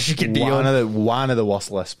worst lists you can be on. One of the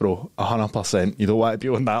worst lists, bro. 100%. You don't want to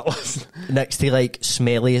be on that list. Next to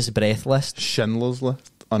smelliest breath list. Schindler's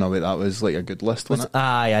List. Oh no, wait, that was a good list, wasn't it?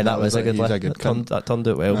 Yeah, that was a good list. That turned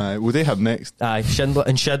out well. What do they have next? Schindler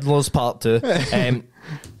and Schindler's Part 2.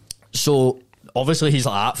 So obviously he's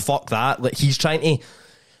fuck that. He's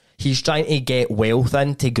trying to get wealth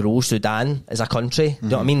in to grow Sudan as a country. Do you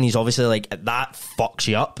know what I mean? He's obviously that fucks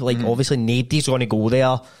you up. Obviously nobody's going to go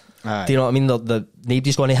there. Do you know what I mean?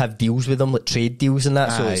 Nobody's going to have deals with them, trade deals and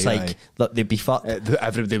that. So it's they'd be fucked.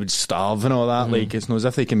 They would starve and all that. It's not as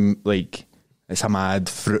if they can it's a mad,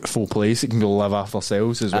 fruitful place. It can go live off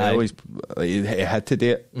themselves as well. He had to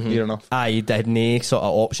do it, near enough. He had no sort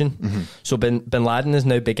of option. So Bin Laden is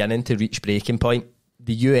now beginning to reach breaking point.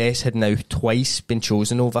 The US had now twice been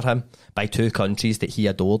chosen over him by two countries that he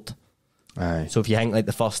adored. So if you think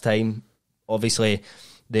the first time, obviously,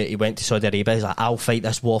 he went to Saudi Arabia, he's I'll fight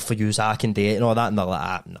this war for you, so I can do it and all that. And they're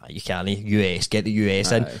nah, you can't. US, get the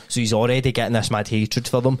US in. So he's already getting this mad hatred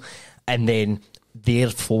for them. And then they're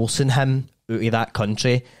forcing him out of that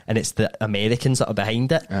country, and it's the Americans that are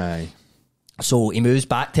behind it. So he moves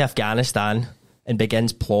back to Afghanistan and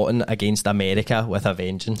begins plotting against America with a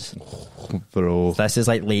vengeance. Bro, this is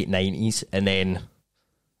late 90s, and then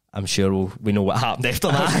I'm sure we know what happened after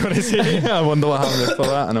that. I wonder what happened after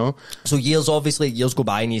that. I know. So years go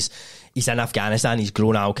by, and he's in Afghanistan. He's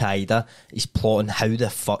grown Al Qaeda. He's plotting, how the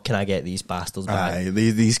fuck can I get these bastards back?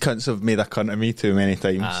 These cunts have made a cunt of me too many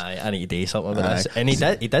times. I need to do something about this, and he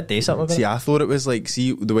did do something about it. I thought it was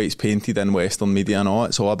see the way it's painted in Western media and all.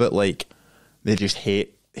 It's all a bit they just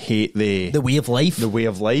hate the way of life. The way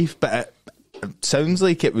of life, but it sounds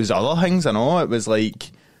like it was other things and all. It was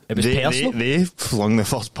it was personal. They flung the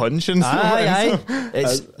first punch and stuff.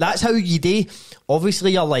 That's how you do.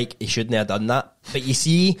 Obviously, you're he shouldn't have done that. But you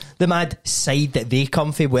see the mad side that they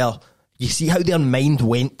come from, where you see how their mind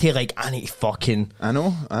went to I need to fucking. I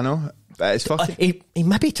know. But it's fucking. He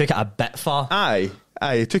maybe took it a bit far.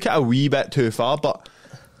 He took it a wee bit too far, but.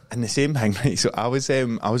 And the same thing, right? So I was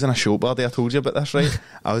in a shop the other day. I told you about this, right?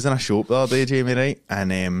 I was in a shop the other day, Jamie, right?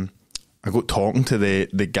 And I got talking to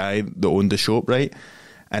the guy that owned the shop, right?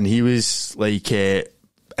 And he was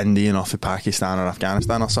Indian off of Pakistan or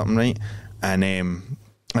Afghanistan or something, right? And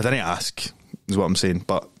I didn't ask, is what I'm saying,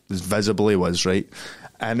 but visibly was, right?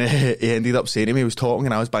 And he ended up saying to me, he was talking,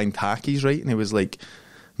 and I was buying takis, right? And he was like,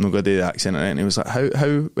 I'm not going to do the accent, right? And he was like,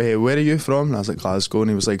 where are you from? And I was like, Glasgow. And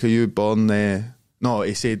he was like, are you born No,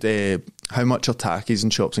 he said, how much are takis in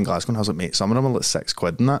shops in Glasgow? And I was like, mate, some of them are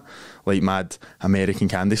 £6 and that, mad American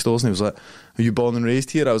candy stores. And he was like, are you born and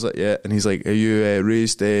raised here? I was like, yeah. And he's like, are you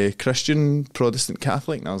raised Christian, Protestant,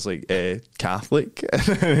 Catholic? And I was like, Catholic.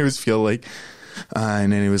 And he was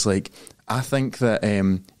and then he was like, I think that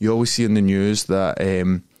you always see in the news that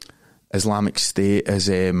Islamic State is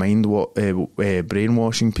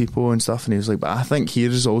brainwashing people and stuff. And he was like, but I think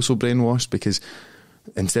here is also brainwashed, because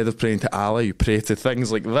instead of praying to Allah, you pray to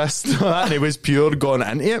things like this. And it was pure gone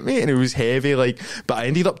into it, mate. And it was heavy, but I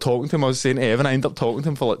ended up talking to him. I was saying to Evan, I ended up talking to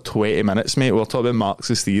him for 20 minutes, mate. We were talking about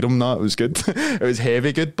Marxist theorem. No, it was good. It was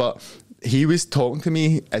heavy good, but he was talking to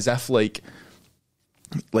me as if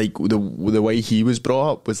the way he was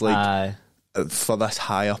brought up was for this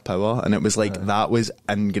higher power, and it was that was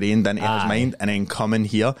ingrained into his mind. And then coming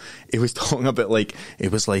here, he was talking about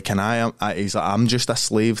it was he's like, I'm just a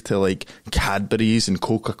slave to Cadbury's and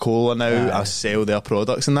Coca-Cola now. I sell their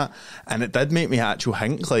products and that. And it did make me actually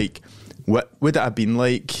think what would it have been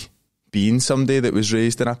being somebody that was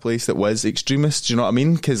raised in a place that was extremist? Do you know what I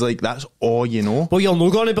mean? Because that's all you know. Well, you're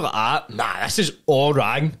not going to be nah, this is all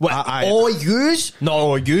wrong. What, all yous?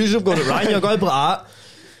 No, yous have got it wrong. You're going to be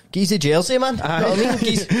Geese the jersey, man. You know what I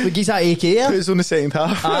mean? Geese that AK, yeah. It's on the second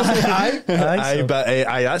half. Aye. But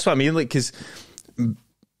that's what I mean. Like, because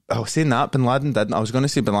I was saying that Bin Laden didn't. I was going to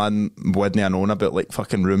say Bin Laden wouldn't have known about like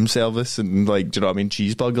fucking room service and like, do you know what I mean,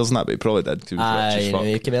 cheeseburgers and that. But he probably did. He was rich as fuck.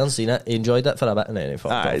 He came in and seen it. He enjoyed it for a bit and then he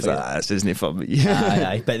fucked off. He's like, this isn't for me.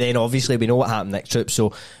 Aye. But then obviously we know what happened next trip.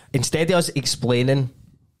 So instead of us explaining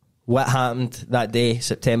what happened that day,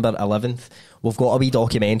 September 11th, we've got a wee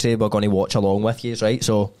documentary we're going to watch along with you, right?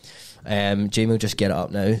 So Jamie will just get it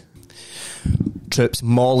up now. Troops,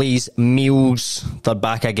 Molly's Meals, they're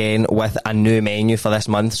back again with a new menu for this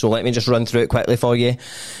month, so let me just run through it quickly for you.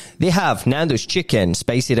 They have Nando's chicken,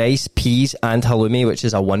 spicy rice, peas and halloumi, which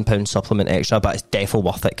is a £1 supplement extra, but it's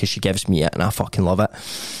definitely worth it because she gives me it and I fucking love it.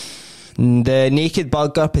 The naked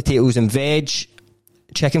burger, potatoes and veg,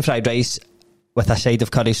 chicken fried rice with a side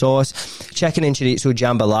of curry sauce, chicken and chorizo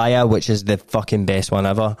jambalaya, which is the fucking best one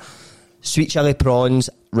ever, sweet chili prawns,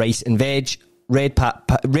 rice and veg, red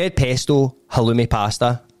pesto, halloumi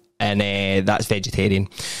pasta, and that's vegetarian.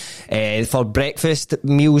 For breakfast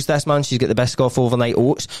meals this month, she's got the Biscoff overnight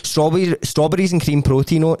oats, strawberries and cream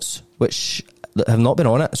protein oats, which have not been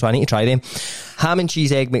on it, so I need to try them. Ham and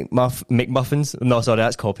cheese egg McMuffins. No, sorry,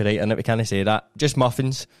 that's copyright, isn't it? We can't say that. Just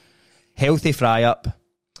muffins. Healthy fry up.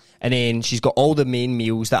 And then she's got all the main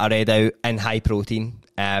meals that are read out in high protein.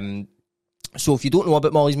 So if you don't know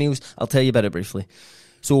about Molly's Meals, I'll tell you about it briefly.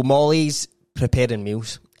 So Molly's preparing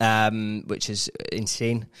meals, which is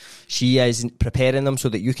insane. She is preparing them so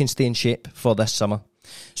that you can stay in shape for this summer.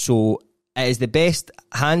 So it is the best,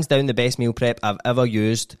 hands down the best meal prep I've ever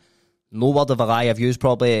used. No word of a lie, I've used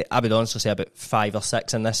probably, I would honestly say about 5 or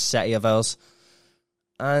 6 in this city of ours.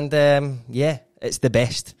 And yeah, it's the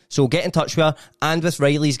best. So get in touch with her, and with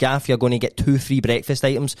Riley's Gaff you're going to get 2 free breakfast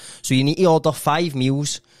items. So you need to order 5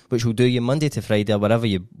 meals, which will do you Monday to Friday or whenever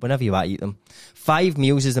you want to eat them. 5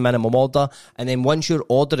 meals is the minimum order, and then once you're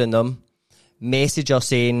ordering them, message her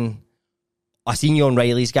saying, I seen you on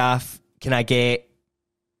Riley's Gaff, can I get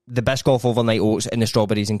the Biscoff overnight oats and the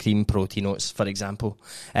strawberries and cream protein oats, for example.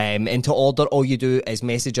 And to order, all you do is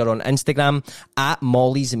message her on Instagram at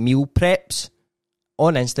Molly's Meal Preps.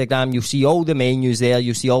 On Instagram, you'll see all the menus there,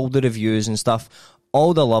 you'll see all the reviews and stuff,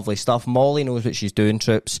 all the lovely stuff. Molly knows what she's doing,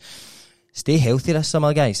 troops. Stay healthy this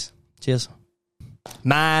summer, guys. Cheers.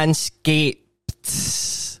 Manscaped.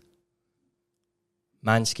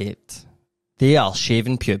 They are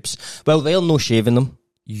shaving pubes. Well, they're no shaving them.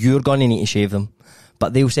 You're going to need to shave them.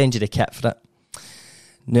 But they'll send you the kit for it.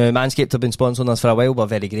 Now, Manscaped have been sponsoring us for a while. We're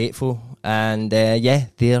very grateful. And yeah,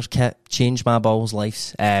 their kit changed my balls'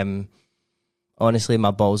 lives. Honestly, my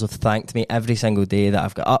balls have thanked me every single day that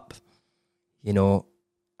I've got up. You know,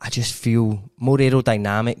 I just feel more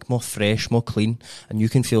aerodynamic, more fresh, more clean. And you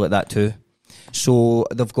can feel like that too. So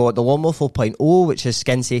they've got the Lawnmower 4.0, which is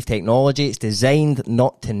skin-safe technology. It's designed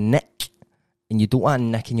not to nick. And you don't want a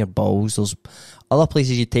nick in your balls. There's other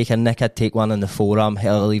places you'd take a nick. I'd take one in the forearm.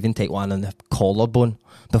 Hell, I'll even take one in the collarbone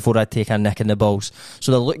before I'd take a nick in the balls.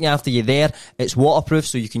 So they're looking after you there. It's waterproof,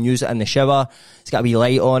 so you can use it in the shower. It's got a wee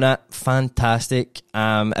light on it. Fantastic.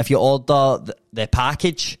 If you order the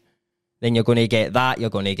package, then you're going to get that. You're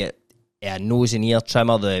going to get a nose and ear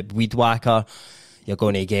trimmer, the weed whacker. You're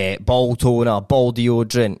going to get ball toner, ball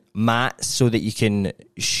deodorant, mats so that you can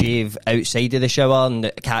shave outside of the shower and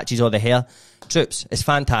it catches all the hair. Troops, it's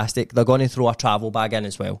fantastic. They're going to throw a travel bag in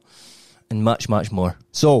as well. And much, much more.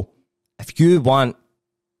 So, if you want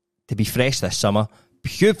to be fresh this summer,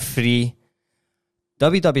 pube free,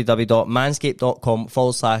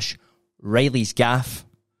 www.manscaped.com/Riley's Gaff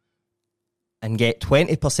and get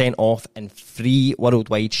 20% off and free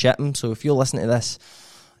worldwide shipping. So if you're listening to this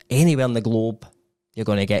anywhere in the globe, you're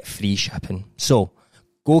going to get free shipping. So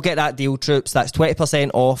go get that deal, troops. That's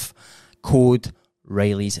 20% off, code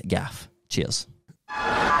Riley's Gaff. Cheers.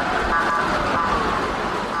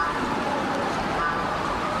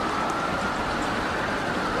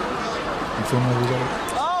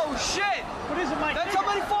 Oh shit! What is it, Mike? That's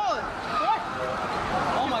somebody falling! What?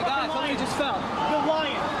 Oh my god, somebody just fell. You're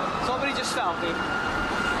lying. Somebody just fell, dude.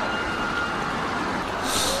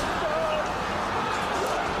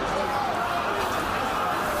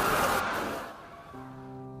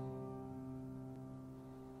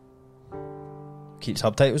 Keep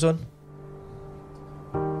subtitles on.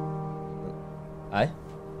 Aye.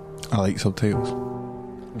 I like subtitles.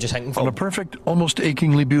 I'm just thinking On a perfect, almost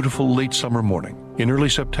achingly beautiful late summer morning in early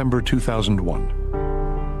September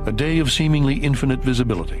 2001. A day of seemingly infinite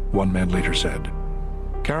visibility, one man later said.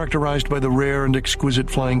 Characterized by the rare and exquisite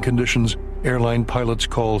flying conditions airline pilots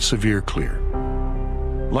call severe clear.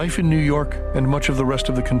 Life in New York and much of the rest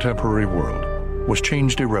of the contemporary world was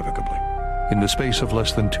changed irrevocably in the space of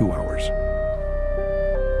less than 2 hours.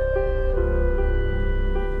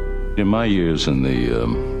 In my years in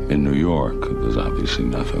New York, there's obviously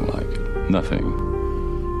nothing like it. Nothing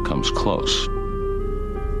comes close.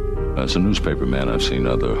 As a newspaper man, I've seen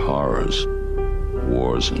other horrors,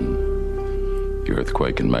 wars, and the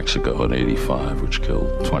earthquake in Mexico in '85, which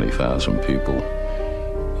killed 20,000 people.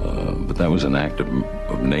 But that was an act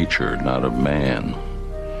of nature, not of man.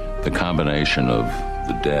 The combination of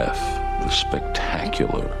the death, the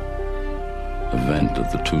spectacular event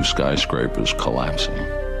of the 2 skyscrapers collapsing,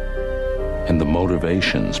 and the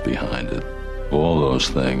motivations behind it, all those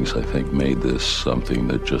things, I think, made this something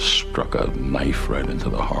that just struck a knife right into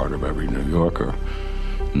the heart of every New Yorker,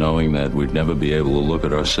 knowing that we'd never be able to look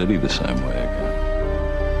at our city the same way again.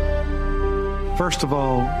 First of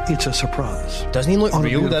all, it's a surprise. Doesn't he look On a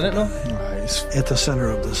real, doesn't it, beautiful though? day. At the center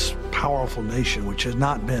of this powerful nation, which has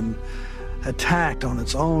not been attacked on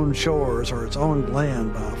its own shores or its own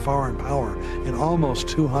land by a foreign power in almost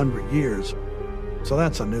 200 years. So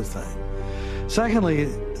that's a new thing. Secondly,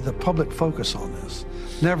 the public focus on this.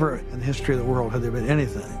 Never in the history of the world had there been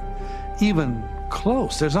anything even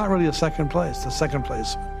close. There's not really a second place. The second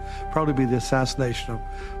place would probably be the assassination of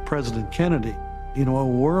President Kennedy. You know, a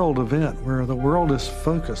world event where the world is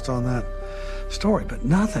focused on that story, but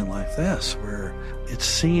nothing like this, where it's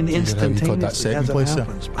seen instantaneously as it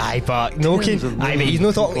happens. Aye, but no, but he's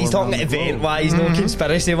not talking. He's talking event-wise, no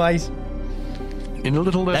conspiracy-wise. In a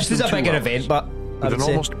little less This was than a 2 bigger hours, event, but with an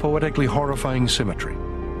almost poetically horrifying symmetry,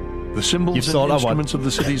 the symbols You've and thought of one. instruments of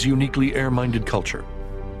the city's uniquely air-minded culture,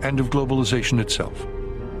 and of globalization itself,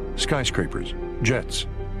 skyscrapers, jets,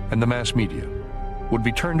 and the mass media, would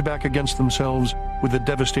be turned back against themselves with a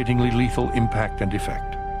devastatingly lethal impact and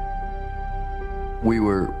effect. We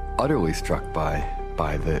were utterly struck by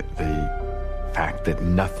the fact that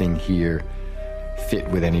nothing here fit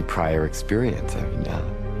with any prior experience. I mean,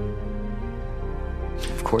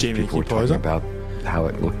 of course, Jamie, people were can you pause talking it? about how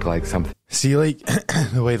it looked like something. See, like,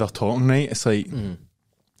 the way they're talking, right? It's like,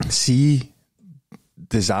 see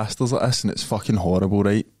disasters like this, and it's fucking horrible,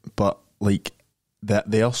 right? But, like,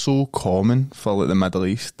 they are so common for, like, the Middle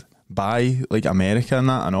East by, like, America and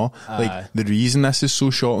that and all. Like, the reason this is so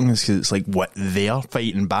shocking is because it's like what they're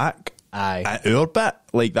fighting back at our bit.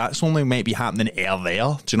 Like, that's only might be happening there. Do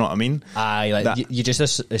you know what I mean? Aye, like That- you just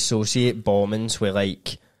associate bombings with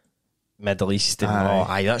like Middle East and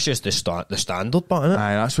that's just the standard part, isn't it?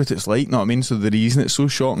 Aye, that's what it's like, know what I mean? So the reason it's so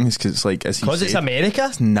shocking is because it's like, as he Because it's said, America.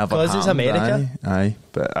 it's never Because it's happened. America. Aye,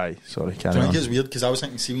 but sorry, Do carry you on. think it's weird? Because I was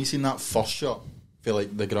thinking, see, when you seen that first shot for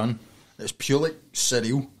like the gun, it's pure like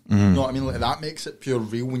surreal. You know what I mean? Like that makes it pure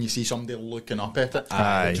real when you see somebody looking up at it.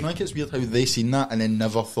 Aye. Do you think it's weird how they seen that and then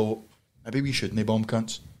never thought maybe we shouldn't bomb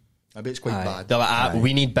cunts? Maybe it's quite bad. They're like,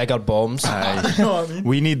 we need bigger bombs. You know what I mean?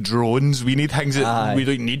 We need drones. We need things that we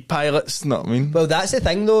don't need pilots. Know what I mean? Well, that's the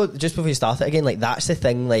thing, though. Just before you start it again, like that's the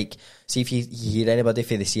thing. Like, see if you hear anybody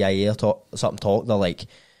from the CIA or something talk, they're like,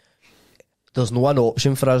 "There's no one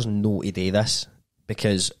option for us no to do this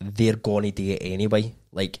because they're going to do it anyway."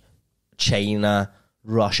 Like China,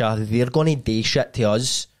 Russia, they're going to do shit to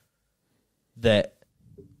us that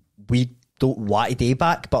we don't want to do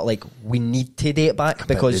back, but like we need to do it back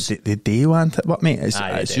because they do want it, but mate, it's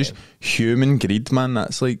Aye, they just do. human greed, man.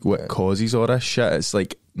 That's like what causes all this shit. It's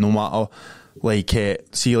like no matter, like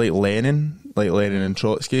see, like Lenin and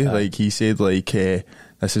Trotsky, like he said, like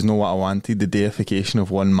this is not what I wanted, the deification of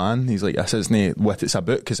one man. He's like, this isn't what it's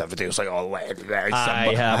about, because everybody was like, oh,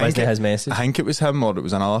 his message. I think it was him or it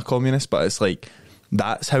was another communist, but it's like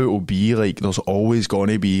that's how it will be. Like there's always going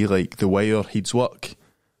to be like the way our heads work.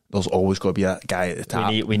 There's always got to be that guy at the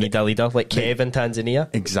top. We need a leader like Kev in Tanzania.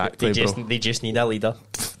 Exactly, They just need a leader.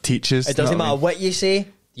 Teachers. It doesn't you know matter what I mean? what you say.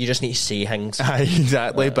 You just need to say things. Aye,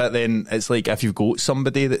 exactly. But then it's like if you've got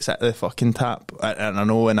somebody that's at the fucking top, and I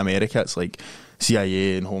know in America it's like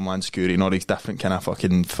CIA and Homeland Security and all these different kind of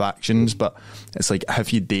fucking factions, but it's like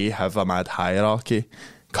if you do have a mad hierarchy,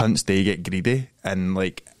 cunts do get greedy, and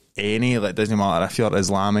like it doesn't matter if you're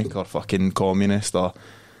Islamic or fucking communist or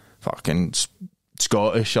fucking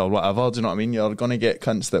Scottish or whatever, do you know what I mean? You're going to get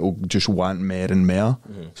cunts that will just want more and more.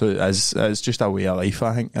 So it's just a way of life,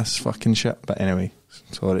 I think, this fucking shit. But anyway,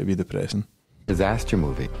 sorry to be depressing. Disaster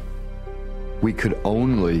movie. We could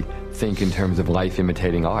only think in terms of life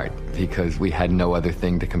imitating art because we had no other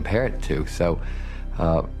thing to compare it to. So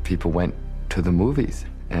people went to the movies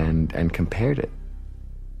and compared it.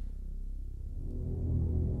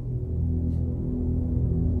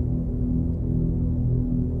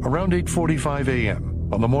 Around 8:45 a.m.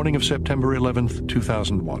 on the morning of September 11th,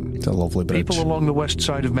 2001, It's a lovely bridge. people along the west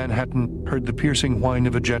side of Manhattan heard the piercing whine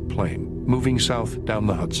of a jet plane moving south down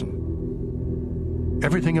the Hudson.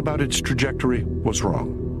 Everything about its trajectory was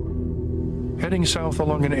wrong. Heading south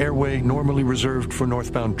along an airway normally reserved for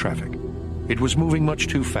northbound traffic, it was moving much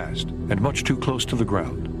too fast and much too close to the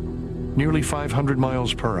ground, nearly 500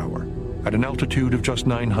 miles per hour at an altitude of just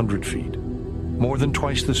 900 feet, more than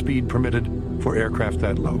twice the speed permitted for aircraft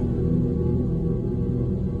that low.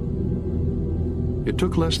 It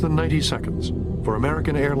took less than 90 seconds for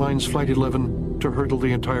American Airlines Flight 11 to hurtle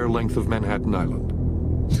the entire length of Manhattan Island.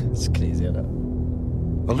 It's crazy, isn't it?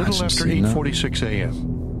 A little after 8:46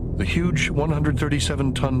 a.m., the huge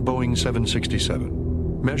 137-ton Boeing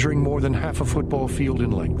 767, measuring more than half a football field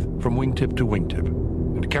in length from wingtip to wingtip,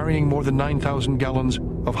 and carrying more than 9,000 gallons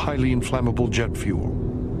of highly inflammable jet fuel,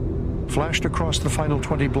 flashed across the final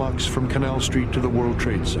 20 blocks from Canal Street to the World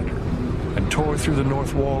Trade Center, and tore through the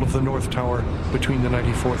north wall of the North Tower between the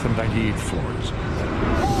 94th and 98th floors.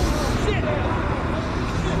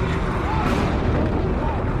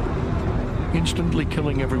 Instantly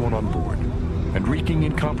killing everyone on board and wreaking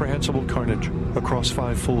incomprehensible carnage across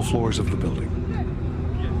 5 full floors of the building.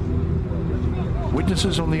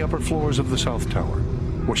 Witnesses on the upper floors of the South Tower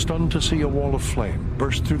were stunned to see a wall of flame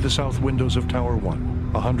burst through the south windows of Tower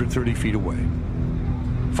 1, 130 feet away,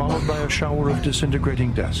 followed by a shower of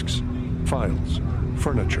disintegrating desks, files,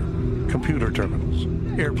 furniture, computer terminals,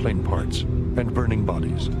 airplane parts, and burning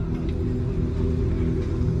bodies.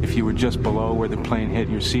 If you were just below where the plane hit,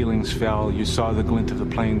 your ceilings fell, you saw the glint of the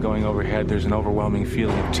plane going overhead, there's an overwhelming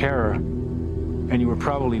feeling of terror, and you were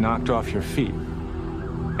probably knocked off your feet.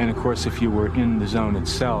 And of course, if you were in the zone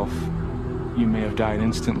itself, you may have died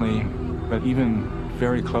instantly, but even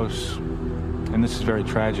very close, and this is very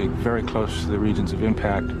tragic, very close to the regions of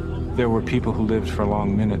impact, there were people who lived for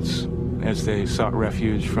long minutes as they sought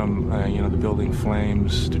refuge from, the building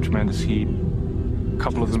flames, the tremendous heat. A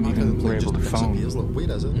couple of them even were able to phone.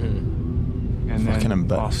 And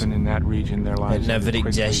then often in that region, their lives never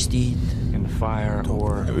existed in the fire,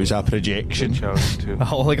 or it was a projection. Chose to a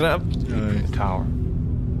hologram. The tower.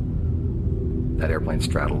 That airplane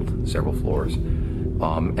straddled several floors,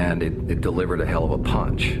 and it delivered a hell of a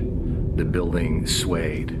punch. The building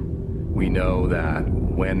swayed. We know that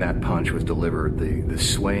when that punch was delivered, the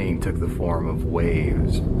swaying took the form of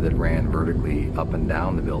waves that ran vertically up and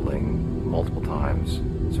down the building multiple times,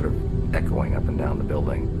 sort of echoing up and down the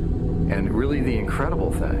building. And really the incredible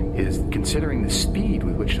thing is, considering the speed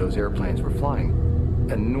with which those airplanes were flying,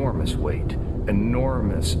 enormous weight,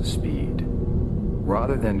 enormous speed.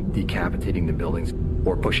 Rather than decapitating the buildings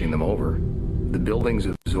or pushing them over, the buildings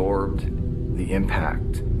absorbed the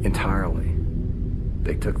impact entirely.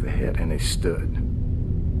 They took the hit and they stood.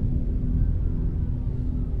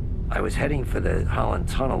 I was heading for the Holland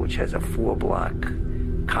Tunnel, which has a 4-block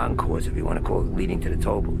concourse, if you want to call it, leading to the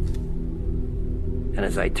toll booth. And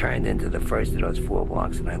as I turned into the first of those 4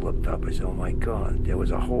 blocks and I looked up, I said, oh my God, there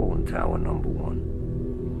was a hole in Tower number 1.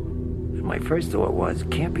 And my first thought was,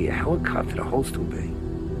 it can't be a helicopter, the hole's too big.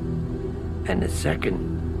 And the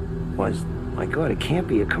second was, my God, it can't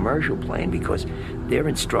be a commercial plane, because they're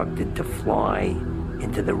instructed to fly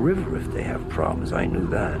into the river if they have problems. I knew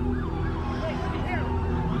that.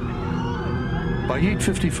 By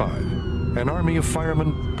 8:55, an army of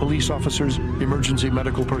firemen, police officers, emergency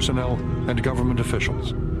medical personnel, and government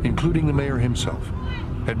officials, including the mayor himself,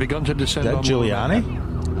 had begun to descend on Giuliani?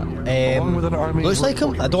 along with an army. Looks like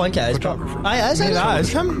him. I don't think it is. It is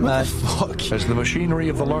him. What the fuck? As the machinery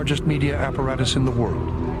of the largest media apparatus in the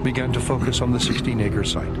world began to focus on the 16-acre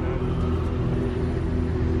site.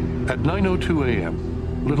 At 9:02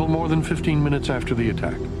 a.m., little more than 15 minutes after the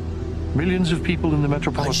attack, millions of people in the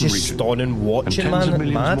metropolitan region stunning watching, and tens man. of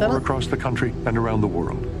millions Mad, more across the country and around the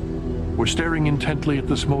world were staring intently at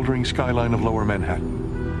the smoldering skyline of Lower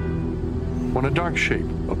Manhattan, when a dark shape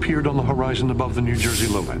appeared on the horizon above the New Jersey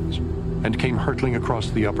lowlands and came hurtling across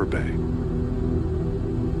the upper bay.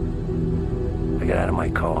 I got out of my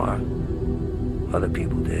car. Other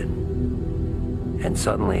people did. And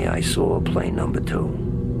suddenly I saw plane number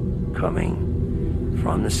 2 coming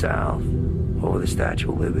from the south over the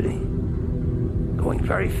Statue of Liberty, going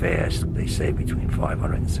very fast. They say between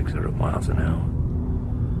 500 and 600 miles an hour.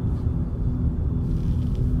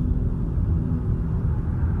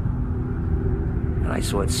 And I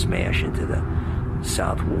saw it smash into the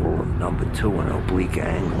south wall of number 2 in an oblique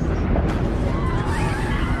angle.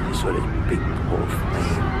 I saw this big ball of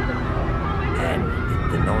flame, and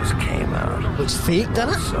the nose came out. Looks fake,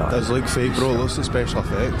 doesn't it? Does look fake, bro. Looks the special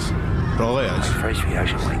effects. Probably is. My first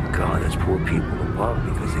reaction, my God, there's poor people above,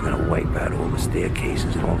 because they're going to wipe out all the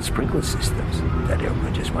staircases and all the sprinkler systems. That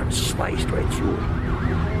airplane just went sliced right through it.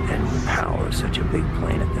 And the power of such a big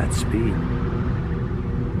plane at that speed.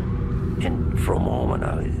 and for a moment,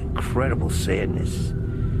 incredible sadness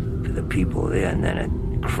for the people there, and then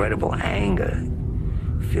an incredible anger,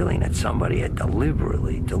 feeling that somebody had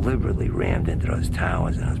deliberately rammed into those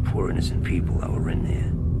towers and those poor innocent people that were in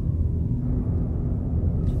there.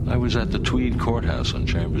 I was at the Tweed Courthouse on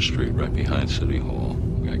Chambers Street, right behind City Hall.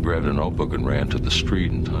 I grabbed a notebook and ran to the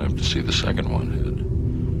street in time to see the second one hit.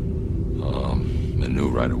 I knew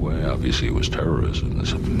right away, obviously, it was terrorism.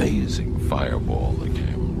 This amazing fireball that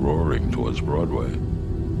came roaring towards Broadway.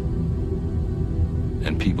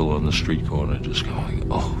 And people on the street corner just going,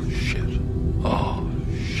 oh, shit. Oh,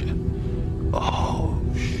 shit. Oh,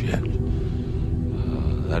 shit.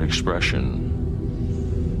 That expression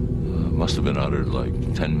must have been uttered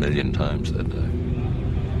like 10 million times that day.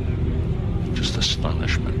 Just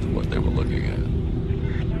astonishment at what they were looking at.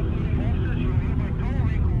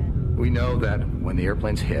 We know that when the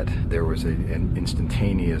airplanes hit, there was an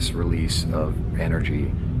instantaneous release of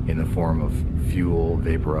energy in the form of fuel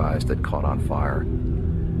vaporized that caught on fire.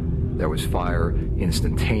 There was fire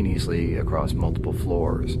instantaneously across multiple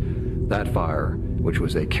floors. That fire, which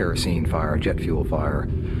was a kerosene fire, jet fuel fire,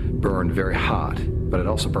 burned very hot, but it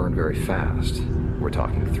also burned very fast. We're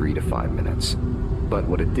talking 3 to 5 minutes. But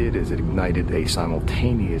what it did is it ignited a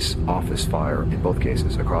simultaneous office fire, in both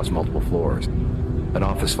cases, across multiple floors. An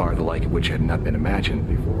office fire the like of which had not been imagined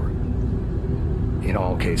before. In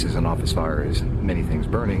all cases, an office fire is many things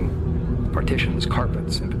burning, partitions,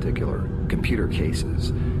 carpets in particular, computer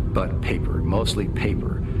cases, but paper, mostly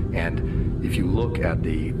paper. And if you look at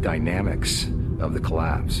the dynamics of the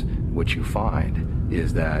collapse, what you find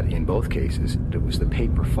is that in both cases, it was the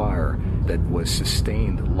paper fire that was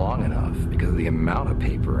sustained long enough because of the amount of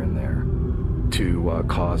paper in there to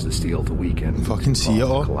cause the steel to weaken. Fucking see it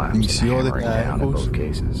all. Collapse, you see all the down in both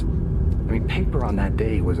cases. I mean, paper on that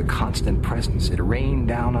day was a constant presence. It rained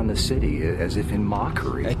down on the city as if in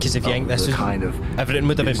mockery. Because if you think this is kind of everything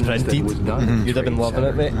would have been printed, you'd have been loving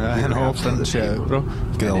it, mate. I know, print shit out, bro.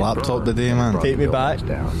 Get a laptop today, man. Take me back.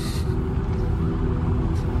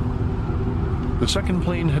 The second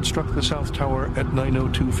plane had struck the South Tower at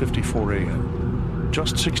 9:02:54 a.m.,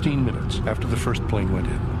 just 16 minutes after the first plane went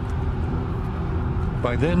in.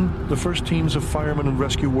 By then, the first teams of firemen and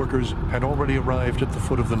rescue workers had already arrived at the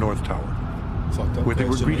foot of the North Tower, where they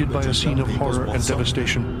were greeted by a scene of horror and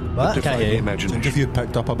devastation that defied the imagination. If you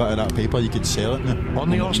picked up a bit of that paper, you could sell it now. On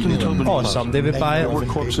the Austin Tobin Plaza, somebody would buy it. There were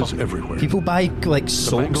corpses everywhere. People buy like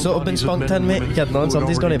soaps that have been spunked in, mate. Kidding on,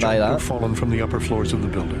 somebody's going to buy that. Fallen from the upper floors of the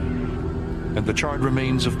building, and the charred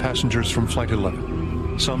remains of passengers from Flight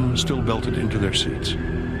 11, some still belted into their seats.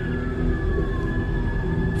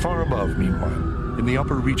 Far above, meanwhile, in the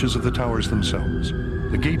upper reaches of the towers themselves,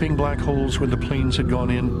 the gaping black holes where the planes had gone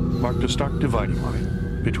in marked a stark dividing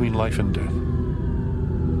line between life and death.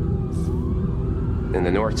 In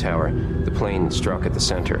the North Tower, the plane struck at the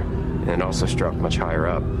center and also struck much higher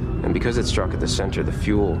up. And because it struck at the center, the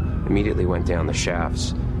fuel immediately went down the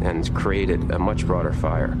shafts and created a much broader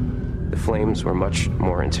fire. The flames were much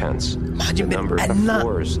more intense. The number of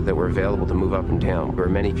floors that were available to move up and down were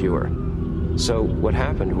many fewer. So what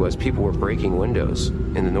happened was people were breaking windows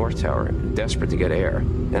in the North Tower, desperate to get air,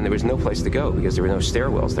 and there was no place to go because there were no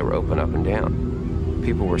stairwells that were open up and down.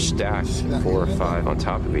 People were stacked 4 or 5 on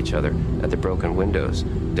top of each other at the broken windows,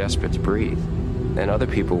 desperate to breathe. And other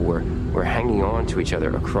people were hanging on to each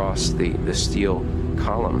other across the steel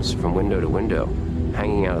columns from window to window,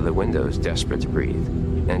 hanging out of the windows, desperate to breathe,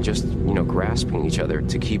 and just, grasping each other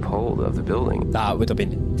to keep hold of the building. That would have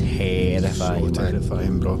been terrifying. So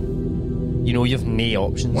terrifying, bro. You've no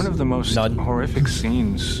options. One of the most horrific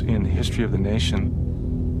scenes in the history of the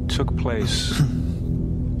nation took place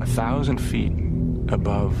 1,000 feet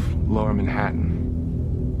above Lower Manhattan.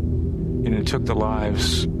 And it took the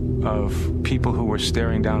lives of people who were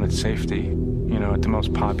staring down at safety, at the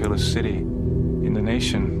most populous city in the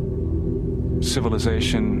nation,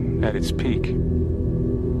 civilization at its peak.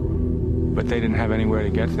 But they didn't have anywhere to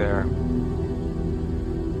get there.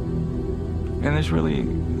 And there's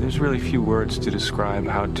really few words to describe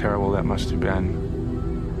how terrible that must have been.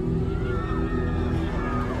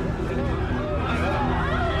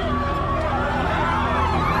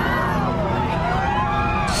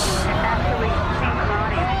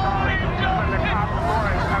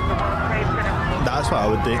 That's what I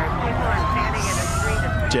would do.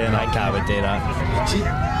 Jen, I would do that.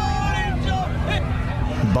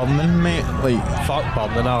 Burning, mate. Like, fuck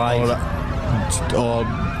burning alive. Or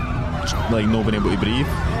like not being able to breathe.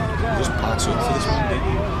 Just pass out for this one day.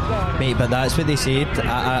 Mate, but that's what they said.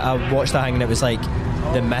 I watched that thing and it was like,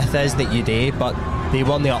 the myth is that you do, but they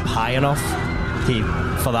weren't up high enough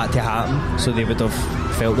for that to happen, so they would have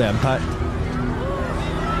felt the impact.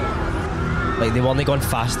 Like, they weren't going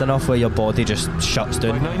fast enough where your body just shuts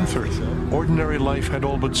By down. 9:30, ordinary life had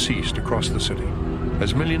all but ceased across the city,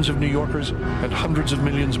 as millions of New Yorkers and hundreds of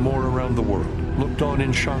millions more around the world looked on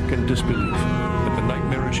in shock and disbelief at the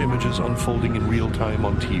nightmarish images unfolding in real time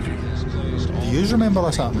on TV. Do you remember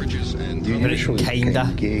this happening?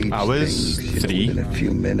 Kinda. I was 3. In a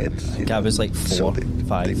few minutes. I was like 4,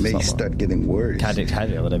 5. They may start getting worse. Can't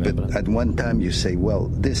really remember. But at one time you say, well,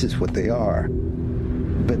 this is what they are.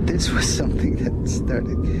 But this was something that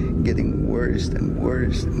started getting worse and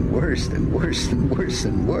worse and worse and worse and worse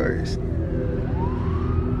and worse.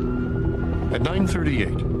 At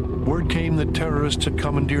 9:38, word came that terrorists had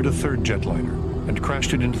commandeered a third jetliner and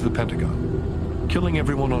crashed it into the Pentagon, killing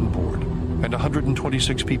everyone on board and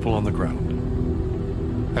 126 people on the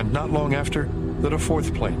ground. And not long after, that a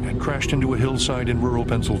fourth plane had crashed into a hillside in rural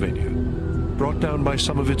Pennsylvania, brought down by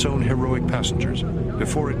some of its own heroic passengers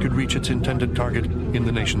before it could reach its intended target in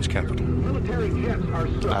the nation's capital.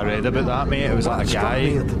 I read about that, mate. It was like a guy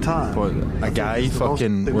at the time. A guy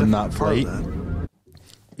fucking on that flight.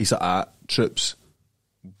 He's like, troops,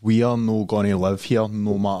 we are no going to live here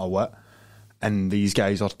no matter what. And these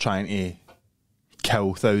guys are trying to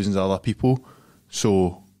kill thousands of other people.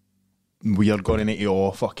 So we are going to need to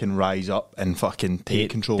all fucking rise up and fucking take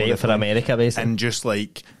control of it the for plane. America, basically. And just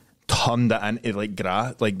like turned it into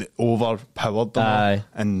like overpowered them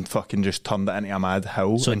and fucking just turned it into a mad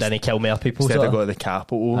hill. So it didn't kill more people. Instead sort of of? go to the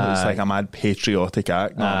Capitol, it's like a mad patriotic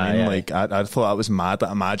act. Know what I mean? Like I thought that was mad.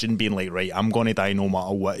 Imagine being like, right, I'm going to die no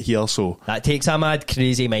matter what here. So that takes a mad,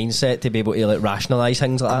 crazy mindset to be able to like rationalise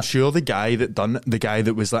things like that. I'm sure the guy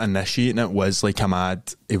that was like initiating it was like a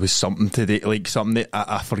mad. It was something to do, like something that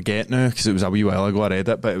I forget now because it was a wee while ago I read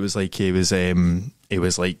it, but it was like it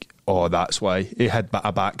was like, oh, that's why he had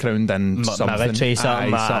a background in something, military, something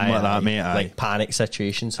like that, mate. Like panic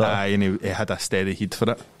situation, sort of. And he had a steady head for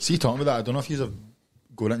it. See, talking about that, I don't know if you've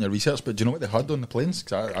gone into your research, but do you know what they had on the planes?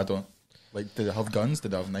 Because I don't. Like, did they have guns?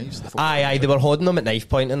 Did they have knives? They were holding them at knife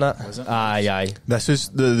point and that. Was it? Aye. This is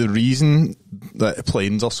the reason that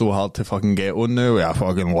planes are so hard to fucking get on now with a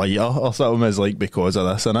fucking lighter or something is like because of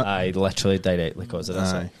this, innit? Aye, literally directly because of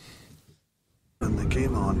this. And they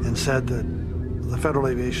came on and said that the Federal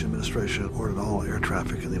Aviation Administration ordered all air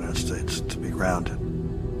traffic in the United States to be grounded.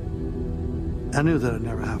 I knew that had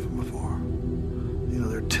never happened before. You know,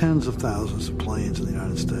 there are tens of thousands of planes in the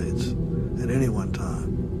United States at any one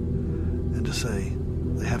time. And to say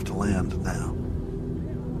they have to land now.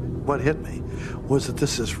 What hit me was that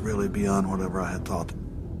this is really beyond whatever I had thought.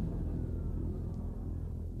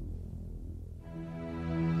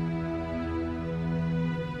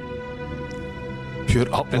 Pure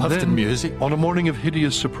uplifting music. On a morning of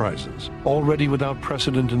hideous surprises, already without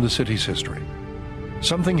precedent in the city's history,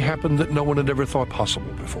 something happened that no one had ever thought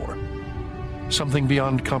possible before. Something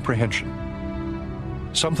beyond comprehension.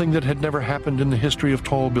 Something that had never happened in the history of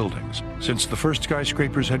tall buildings, since the first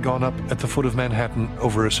skyscrapers had gone up at the foot of Manhattan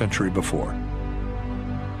over a century before.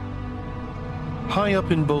 High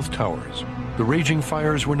up in both towers, the raging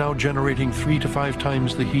fires were now generating 3 to 5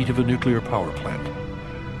 times the heat of a nuclear power plant,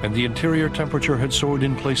 and the interior temperature had soared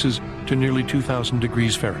in places to nearly 2,000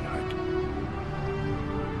 degrees Fahrenheit.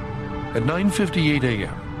 At 9:58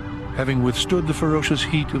 a.m., having withstood the ferocious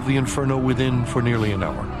heat of the inferno within for nearly an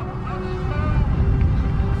hour,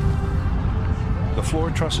 the floor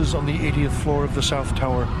trusses on the 80th floor of the South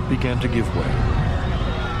Tower began to give way.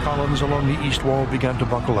 Columns along the east wall began to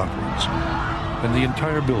buckle upwards, and the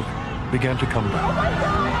entire building began to come down.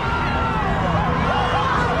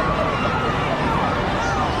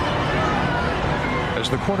 As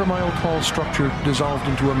the quarter-mile-tall structure dissolved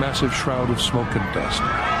into a massive shroud of smoke and dust,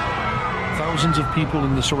 thousands of people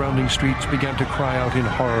in the surrounding streets began to cry out in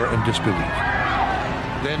horror and disbelief,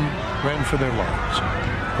 then ran for their lives,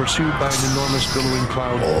 pursued by an enormous billowing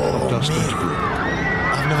cloud of dust and debris.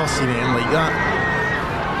 I've never seen anything like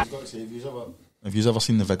that. I've got to say, have you ever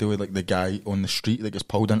seen the video with like the guy on the street that gets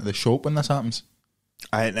pulled into the shop when this happens?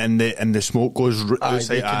 And the smoke goes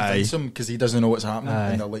They convince him because he doesn't know what's happening,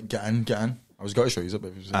 and they're like, get in. I was going to show you it,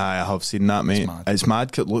 but I have seen that, mate. It's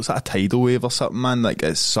mad. It looks like a tidal wave or something, man. Like,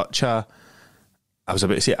 it's such a, I was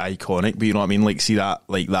about to say iconic, but you know what I mean? Like, see that,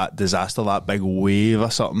 like that disaster, that big wave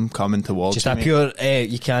or something coming towards just you, a mate. pure,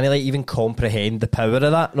 you can't like even comprehend the power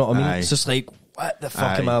of that, know what I mean? Aye. It's just like, what the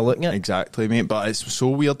fuck am I looking at? Exactly, mate. But it's so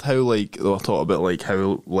weird how, like, they were talking about, like,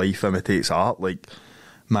 how life imitates art, like,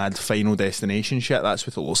 mad Final Destination shit. That's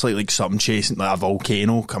what it looks like something chasing, like a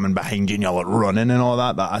volcano coming behind you and you're like running and all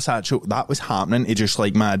that. That's actual, that was happening to just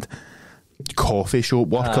like mad coffee shop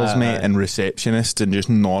workers, mate, and receptionists and just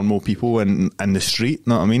normal people in the street.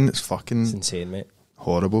 Know what I mean? It's fucking, it's insane, mate.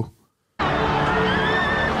 Horrible.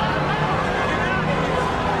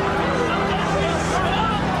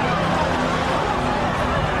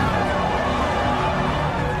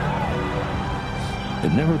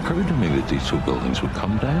 It never occurred to me that these two buildings would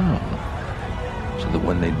come down. So that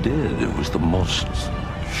when they did, it was the most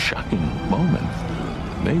shocking moment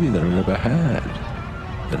maybe that I'd ever had.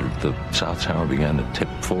 That the South Tower began to tip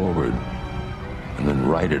forward and then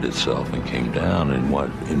righted itself and came down in what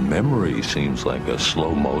in memory seems like a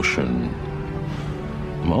slow motion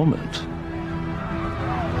moment.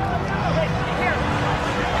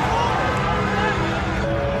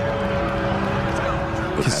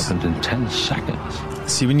 It happened in 10 seconds.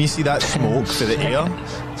 See, when you see that smoke through the air,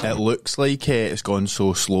 it looks like it's gone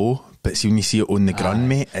so slow. But see, when you see it on the ground,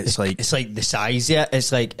 mate, it's like the size of it.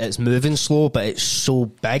 It's like it's moving slow, but it's so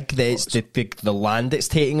big that it's the land it's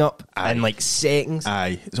taking up in like seconds.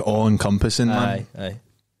 Aye, it's all encompassing, man. Aye.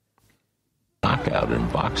 Knockout in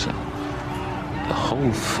boxing. The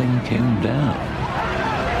whole thing came down.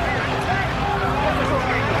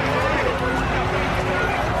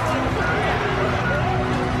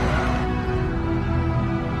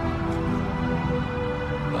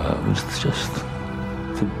 It was just,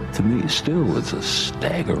 to me, still, it's a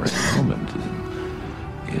staggering moment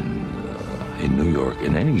in New York,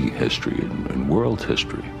 in any history, in world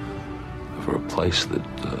history, for a place that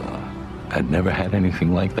had never had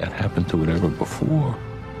anything like that happen to it ever before.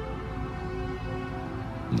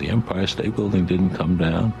 The Empire State Building didn't come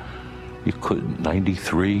down. You couldn't.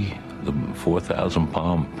 93, the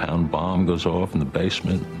 4,000-pound bomb goes off in the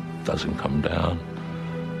basement, doesn't come down.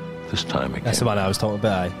 This time it That's the one I was talking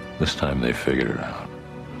about. This time they figured it out.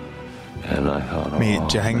 And I thought, mate,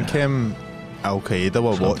 do you think Al Qaeda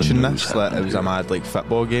were watching this? Like, it was a mad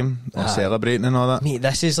football game, or celebrating and all that. Mate,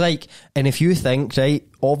 this is like, and if you think, right,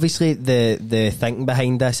 obviously the thinking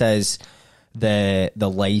behind this is the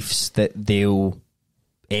lives that they'll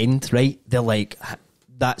end, right? They're like,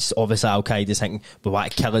 that's obviously Al Qaeda's thinking, we want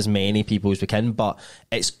to kill as many people as we can, but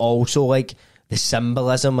it's also like the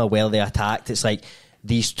symbolism of where they attacked. It's like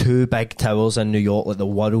these two big towers in New York, like the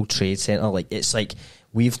World Trade Center, like it's like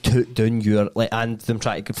we've took down your, like, and them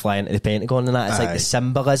trying to fly into the Pentagon and that. It's like the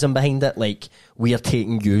symbolism behind it, like we are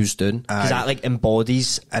taking yous down, because that like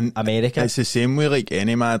embodies America. It's the same way like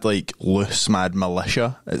any mad loose mad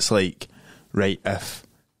militia. It's like, right, if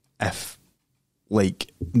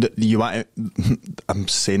like you want to, I'm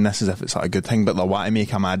saying this as if it's not a good thing, but they want to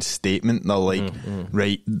make a mad statement. They're like,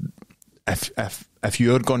 right, if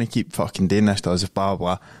you're going to keep fucking doing this to us, blah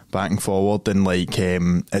blah, back and forward, then like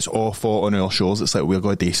it's all fought on our shores. It's like we're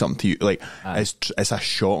going to do something to you. Like it's a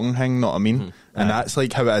shocking thing, know what I mean? And that's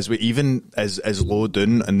like how it is. Even as low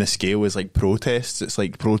down on the scale as like protests. It's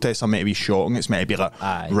like protests are meant to be shocking. It's meant to be like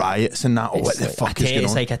riots and that. Oh, what the fuck is going on?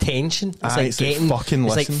 It's like attention. It's like getting fucking.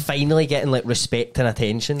 It's like finally getting like respect and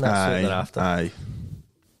attention. That's what they're after. Aye.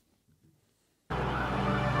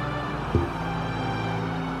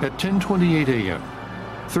 At 10:28 a.m.,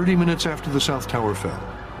 30 minutes after the South Tower fell,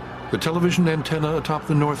 the television antenna atop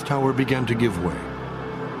the North Tower began to give way,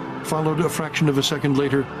 followed a fraction of a second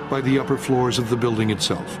later by the upper floors of the building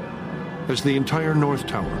itself, as the entire North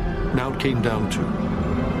Tower now came down too.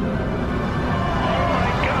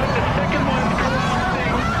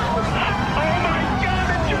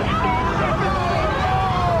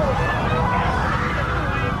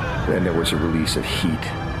 And there was a release of heat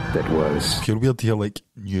that was pure weird to hear like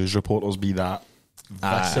news reporters be that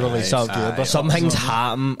viscerally some things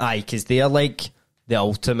happen, because they're like the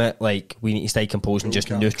ultimate, like we need to stay composed and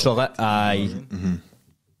just neutral it.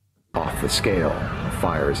 Off the scale,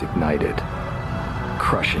 fires ignited,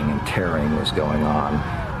 crushing and tearing was going on,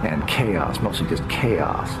 and chaos, mostly just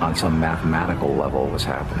chaos on some mathematical level was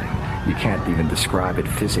happening. You can't even describe it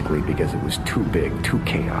physically because it was too big, too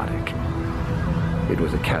chaotic. It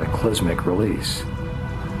was a cataclysmic release.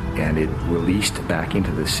 And it released back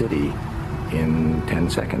into the city in 10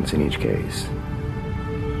 seconds in each case.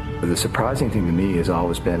 The surprising thing to me has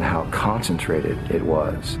always been how concentrated it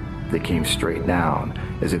was. They came straight down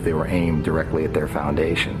as if they were aimed directly at their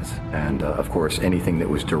foundations. And of course, anything that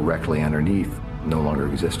was directly underneath no longer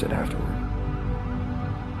existed afterward.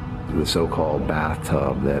 The so-called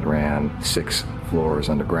bathtub that ran 6 floors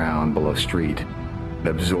underground below street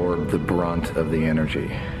absorbed the brunt of the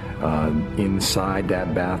energy. Inside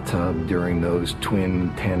that bathtub during those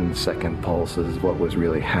twin 10-second pulses, what was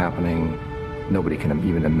really happening, nobody can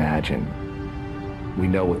even imagine. We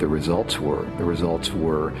know what the results were. The results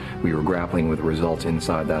were, we were grappling with results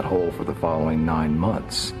inside that hole for the following 9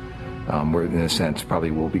 months. We're, in a sense,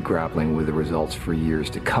 probably will be grappling with the results for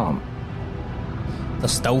years to come. They're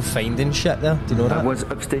still finding shit there. Do you know that? I was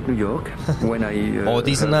upstate New York when I heard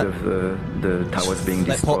of the towers being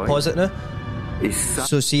destroyed. Pause it now.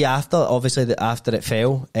 So see, after it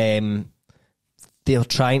fell, they're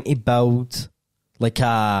trying to build like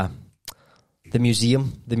a The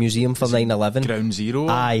museum for 9/11. Ground Zero.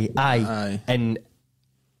 Aye. And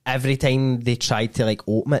every time they tried to like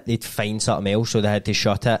open it, they'd find something else, so they had to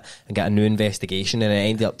shut it and get a new investigation, and it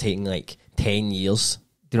ended up taking like 10 years.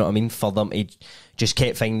 Do you know what I mean? For them to just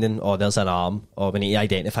kept finding, there's an arm, we need to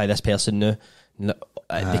identify this person now. No,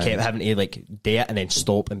 they kept having to like do it and then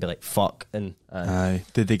stop and be like fuck. And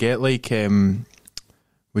did they get like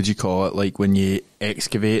would you call it, like when you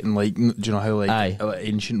excavate and like, do you know how like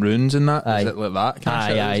ancient ruins and that? Is it like that kind of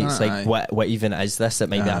shit? Aye. It's like what even is this? It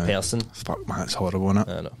might be a person. Fuck man, it's horrible, isn't it?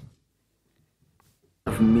 I know.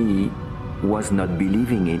 Of me was not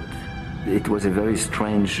believing it. It was a very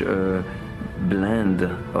strange blend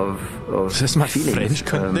of is this my feelings. French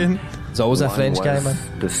content? It's always a French guy, man.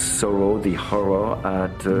 The sorrow, the horror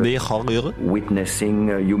at witnessing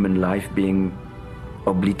human life being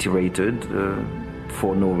obliterated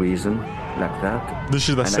for no reason like that. And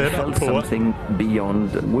I felt something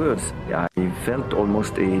beyond words. I felt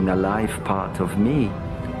almost an alive part of me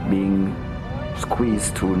being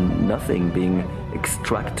squeezed to nothing, being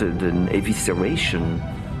extracted, an evisceration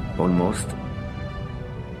almost.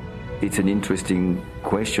 It's an interesting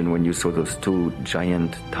question when you saw those two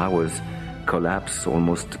giant towers collapse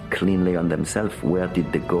almost cleanly on themselves. Where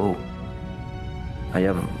did they go? I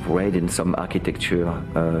have read in some architecture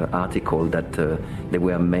article that they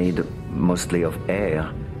were made mostly of air.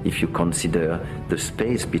 If you consider the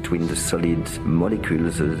space between the solid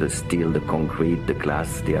molecules, the steel, the concrete, the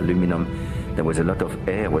glass, the aluminum, there was a lot of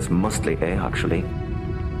air. It was mostly air, actually.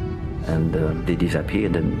 And they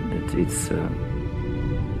disappeared, and it's...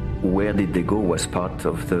 where did they go was part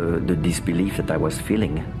of the disbelief that I was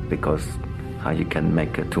feeling, because how you can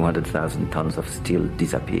make 200,000 tons of steel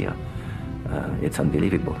disappear. It's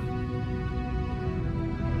unbelievable.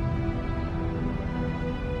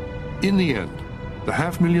 In the end, the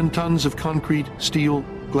 500,000 tons of concrete, steel,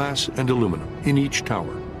 glass, and aluminum in each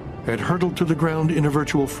tower had hurtled to the ground in a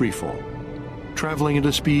virtual freefall, traveling at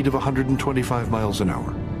a speed of 125 miles an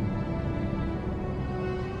hour.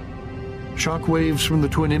 Shock waves from the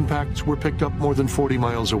twin impacts were picked up more than 40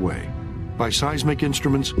 miles away by seismic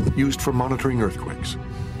instruments used for monitoring earthquakes.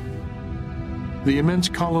 The immense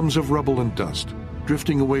columns of rubble and dust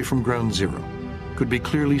drifting away from ground zero could be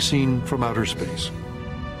clearly seen from outer space.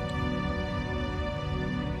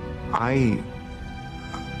 I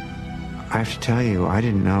have to tell you, I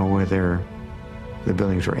didn't know whether the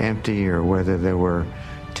buildings were empty or whether there were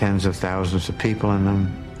tens of thousands of people in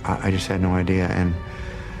them. I just had no idea, and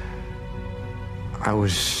I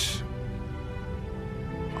was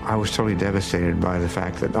totally devastated by the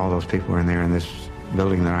fact that all those people were in there, and this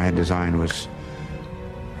building that I had designed was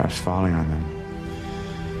perhaps falling on them.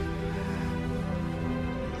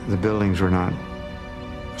 The buildings were not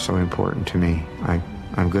so important to me.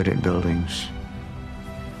 I'm good at buildings,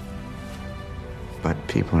 but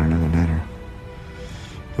people are another matter.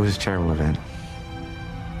 It was a terrible event.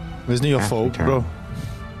 Wasn't it your fault, bro?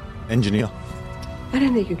 Engineer. I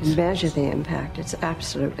don't think you can measure the impact. It's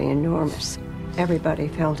absolutely enormous. Everybody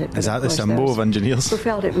felt it. Is that the symbol of engineers? Who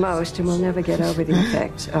felt it most and will never get over the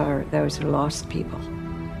effects are those who lost people.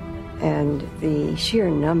 And the sheer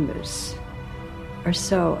numbers are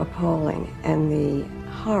so appalling, and the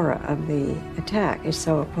horror of the attack is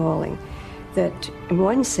so appalling that, in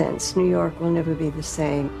one sense, New York will never be the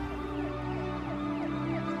same.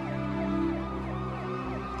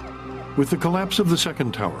 With the collapse of the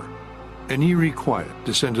second tower, an eerie quiet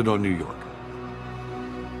descended on New York.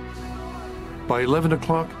 By 11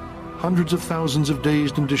 o'clock, hundreds of thousands of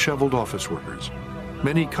dazed and disheveled office workers,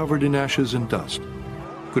 many covered in ashes and dust,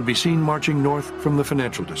 could be seen marching north from the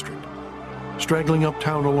financial district, straggling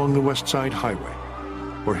uptown along the West Side Highway,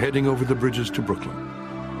 or heading over the bridges to Brooklyn.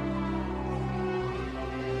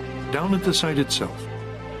 Down at the site itself,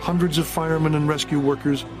 hundreds of firemen and rescue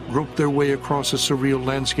workers groped their way across a surreal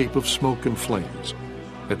landscape of smoke and flames,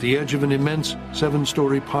 at the edge of an immense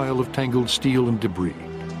 7-story pile of tangled steel and debris,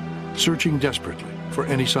 searching desperately for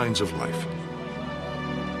any signs of life.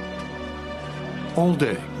 All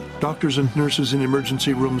day, doctors and nurses in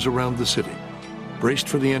emergency rooms around the city braced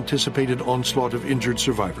for the anticipated onslaught of injured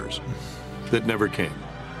survivors that never came.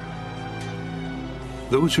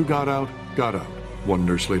 Those who got out, one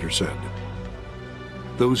nurse later said.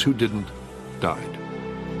 Those who didn't, died.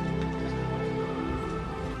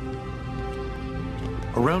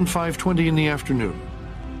 Around 5:20 in the afternoon,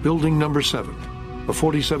 building number 7, a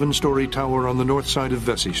 47-story tower on the north side of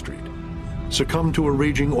Vesey Street, succumbed to a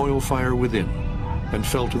raging oil fire within and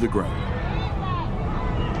fell to the ground.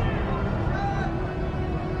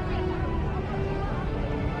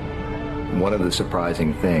 One of the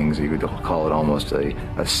surprising things, you could call it almost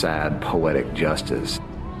a sad poetic justice,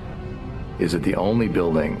 is that the only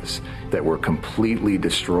buildings that were completely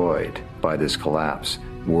destroyed by this collapse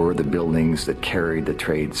were the buildings that carried the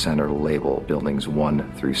Trade Center label, buildings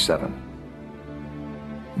 1 through 7.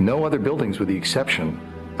 No other buildings, with the exception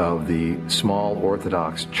of the small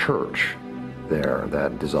Orthodox church there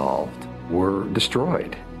that dissolved, were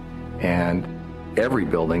destroyed. And every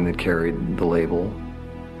building that carried the label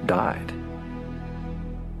died.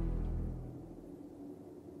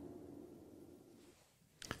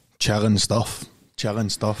 Chilling stuff.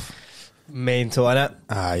 Mental, innit?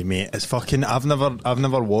 Aye, mate. It's fucking. I've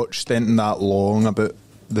never watched anything that long about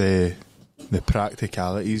the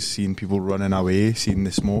practicalities, seeing people running away, seeing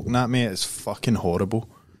the smoke and that, mate. It's fucking horrible.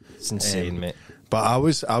 It's insane, mate. But I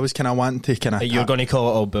was kind of wanting to kind of. You're going to call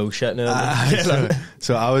it all bullshit now.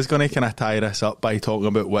 So I was going to kind of tie this up by talking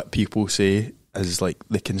about what people say as like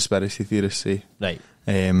the conspiracy theorists say. Right.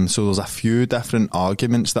 So there's a few different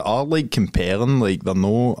arguments that are like compelling. Like I'm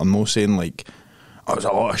not saying like it's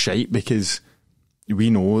a lot of shite, because we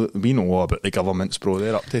know about the governments, bro.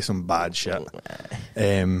 They're up to some bad shit.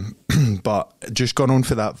 But just going on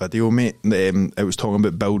for that video, mate, it was talking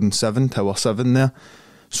about Building 7, Tower 7 there.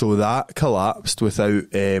 So that collapsed without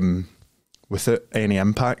any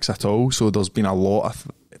impacts at all. So there's been a lot of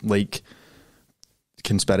like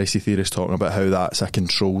conspiracy theorists talking about how that's a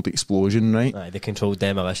controlled explosion, right? Aye, the controlled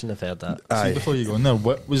demolition. I've heard that. See, before you go in there,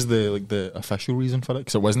 what was the official reason for it?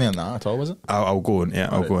 Because it wasn't in that at all, was it? I'll go on. Yeah,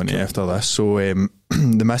 I'll go on after this. So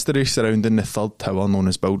the mystery surrounding the third tower, known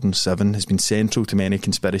as Building 7, has been central to many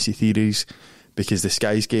conspiracy theories because the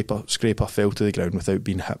skyscraper fell to the ground without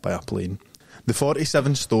being hit by a plane. The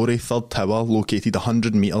 47-storey third tower, located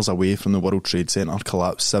 100 metres away from the World Trade Center,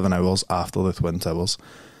 collapsed 7 hours after the Twin Towers.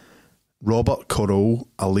 Robert Corot,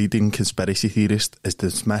 a leading conspiracy theorist, has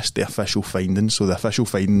dismissed the official findings. So the official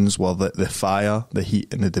findings were that the fire, the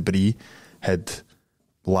heat and the debris had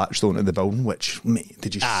latched onto the building, which, mate,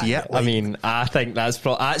 did you see it? I mean, I think that's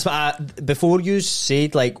what before you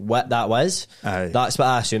said like what that was, that's what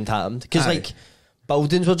I assumed happened. Because like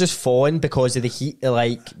buildings were just falling because of the heat,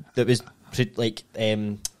 like that was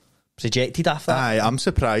projected after that. Aye, I'm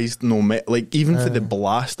surprised. Like even for the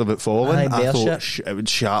blast of it falling, I thought it would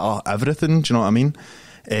shatter everything. Do you know what I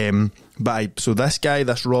mean? So this guy,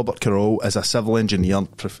 this Robert Corot, is a civil engineer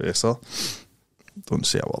professor. Don't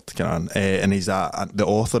say a word, can I? And he's the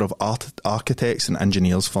author of Architects and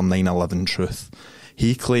Engineers for 9/11 Truth.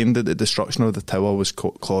 He claimed that the destruction of the tower was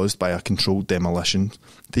caused by a controlled demolition.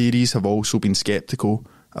 Theories have also been sceptical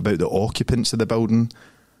about the occupants of the building.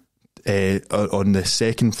 On the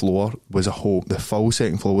second floor was the full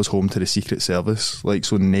second floor was home to the Secret Service, like,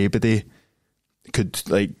 so nobody could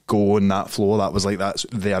like go on that floor. That was like, that's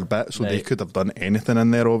their bit, so they could have done anything in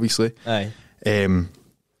there, obviously.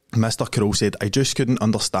 Mr. Crow said, I just couldn't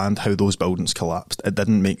understand how those buildings collapsed. It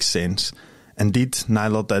didn't make sense. Indeed,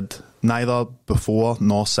 neither before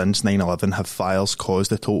nor since 9/11 have fires caused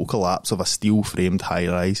the total collapse of a steel-framed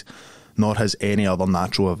high-rise, nor has any other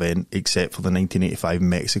natural event except for the 1985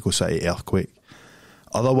 Mexico City earthquake.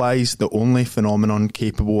 Otherwise, the only phenomenon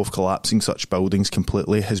capable of collapsing such buildings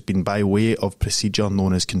completely has been by way of procedure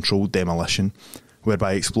known as controlled demolition,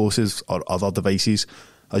 whereby explosives or other devices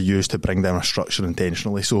are used to bring down a structure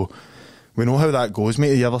intentionally. So we know how that goes,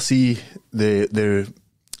 mate. You ever see the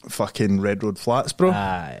fucking Red Road Flats, bro?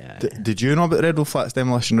 Did you know about Red Road Flats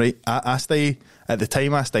demolition, right? I stayed, at the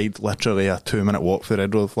time I stayed literally a 2-minute walk for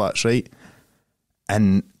Red Road Flats, right?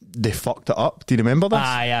 And they fucked it up. Do you remember this?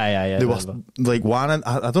 They were like one,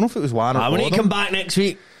 I don't know if it was one or I want to come back next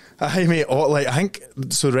week. Aye, mate. I think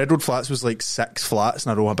so. Red Road Flats was like 6 flats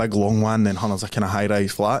in a row, a big long one, then hundreds of kind of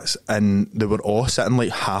high-rise flats, and they were all sitting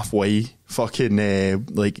like halfway, fucking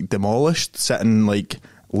like demolished, sitting like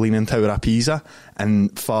leaning Tower of Pisa,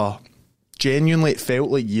 and for genuinely, it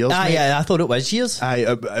felt like years. I thought it was years.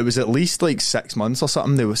 It was at least like 6 months or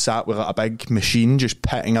something. They were sat with like a big machine just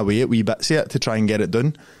pitting away at wee bits of it to try and get it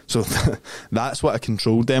done. So that's what a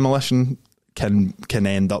controlled demolition can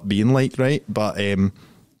end up being like, right? But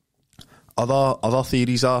other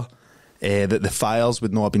theories are that the fires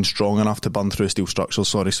would not have been strong enough to burn through steel structures.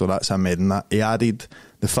 Sorry, so that's him adding that. He added,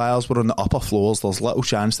 the fires were on the upper floors. There's little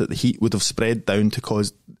chance that the heat would have spread down to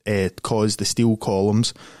cause the steel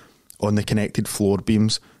columns on the connected floor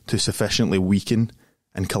beams to sufficiently weaken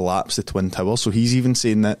and collapse the Twin Towers. So he's even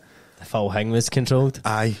saying that the full thing was controlled.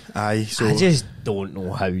 Aye. So I just don't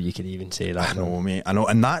know how you can even say that. I know, mate. I know,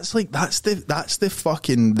 and that's the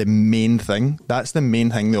fucking the main thing. That's the main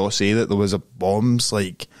thing they all say, that there was a bombs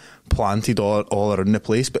like planted all around the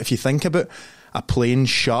place. But if you think about a plane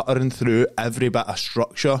shattering through every bit of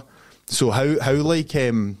structure, so how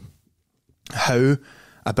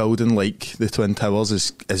a building like the Twin Towers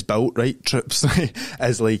is built, right? Trips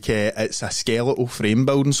is like it's a skeletal frame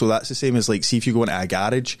building, so that's the same as like, see if you go into a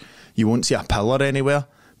garage, you won't see a pillar anywhere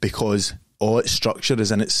because all its structure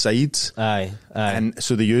is in its sides. Aye. And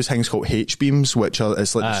so they use things called H-beams, which are,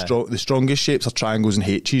 it's like the strongest shapes are triangles and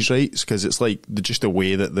H's, right? Because it's like just the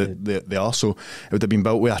way that they are. So it would have been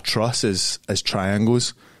built with a truss as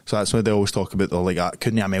triangles. So that's why they always talk about, they're like,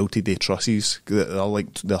 couldn't you have melted the trusses?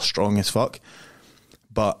 They're strong as fuck.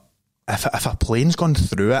 But if a plane's gone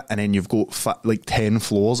through it and then you've got like 10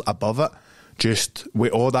 floors above it, just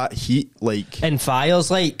with all that heat, like... And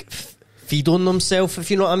fires, like, feed on themselves,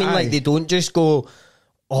 if you know what I mean. Like, they don't just go,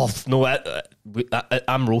 oh, no,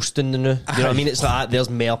 I'm roasting the new. You know what I mean? It's like, there's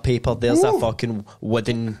more paper, there's a fucking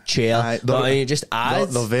wooden chair. You know what I mean? It just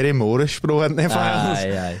adds. They're very Moorish, bro, aren't they,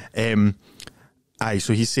 fires?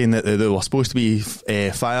 So he's saying that they were supposed to be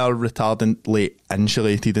fire retardantly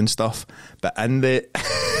insulated and stuff, but in the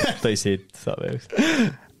they said something else.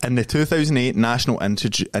 In the 2008 National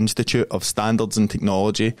Institute of Standards and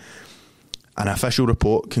Technology, an official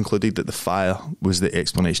report concluded that the fire was the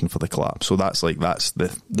explanation for the collapse. So that's the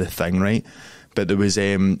thing, right? But there was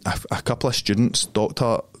a couple of students,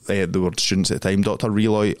 they were students at the time, Dr.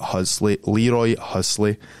 Leroy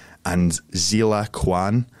Husley and Zila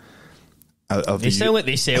Kwan. They sound like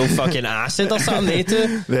they sell fucking acid or something, they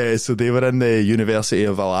do. So they were in the University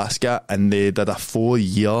of Alaska and they did a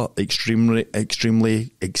 4-year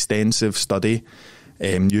extremely extensive study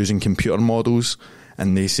using computer models,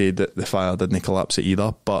 and they said that the fire didn't collapse it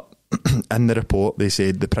either. But in the report they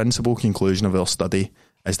said the principal conclusion of our study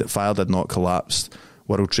is that fire did not collapse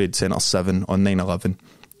World Trade Center 7 on 9/11,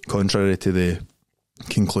 contrary to the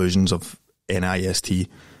conclusions of NIST.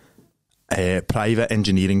 Private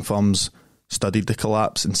engineering firms studied the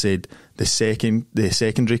collapse and said the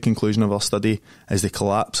secondary conclusion of our study is the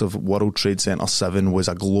collapse of World Trade Center 7 was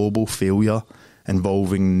a global failure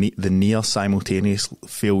involving the near simultaneous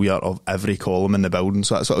failure of every column in the building.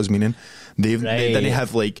 So that's what I was meaning. They didn't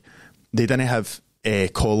have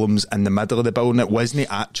columns in the middle of the building. It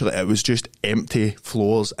was just empty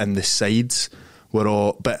floors, and the sides were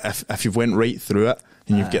all. But if you've went right through it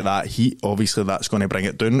and you've got that heat, obviously that's going to bring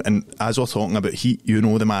it down. And as we're talking about heat, you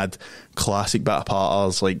know the mad classic bit of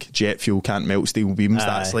parters like jet fuel can't melt steel beams.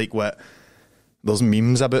 That's like what. There's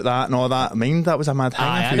memes about that and all that. I mean, that was a mad thing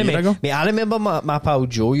a few years ago. Mate, I remember my pal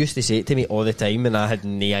Joe used to say it to me all the time, and I had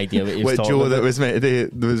no idea what he was talking Joe about. That was meant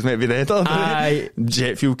to be the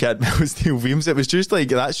jet fuel can't melt steel beams. It was just like,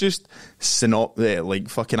 that's just like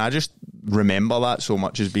fucking, I just remember that so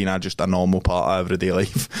much as being just a normal part of everyday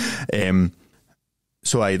life.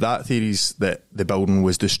 So that theory's that the building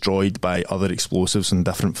was destroyed by other explosives on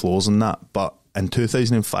different floors and that. But in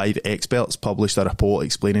 2005, experts published a report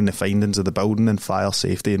explaining the findings of the building and fire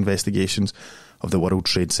safety investigations of the World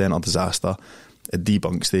Trade Center disaster. It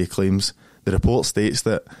debunks the claims. The report states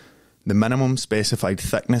that the minimum specified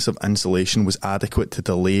thickness of insulation was adequate to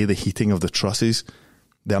delay the heating of the trusses.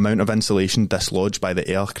 The amount of insulation dislodged by the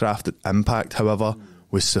aircraft at impact, however,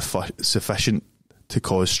 was sufficient to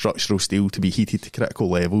cause structural steel to be heated to critical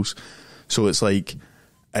levels. So it's like,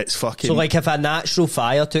 it's fucking... So like if a natural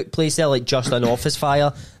fire took place there, like just an office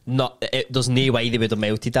fire, there's no way they would have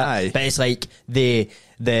melted that. Aye. But it's like the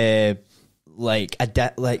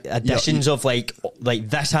additions of like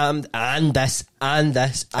this happened and this and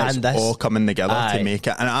this and this all coming together to make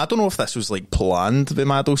it. And I don't know if this was like planned with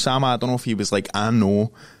Mad Osama. I don't know if he was like, I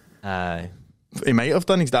know. He might have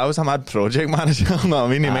done. That was a mad project manager. You know what I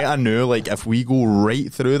mean? He might have knew, like, if we go right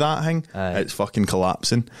through that thing, it's fucking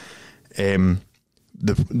collapsing.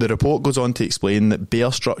 The report goes on to explain that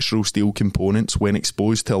bare structural steel components, when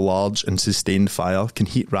exposed to a large and sustained fire, can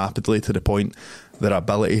heat rapidly to the point their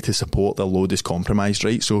ability to support their load is compromised,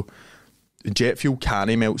 right? So jet fuel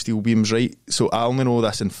can melt steel beams, right? So I only know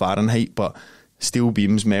this in Fahrenheit, but steel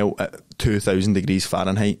beams melt at 2,000 degrees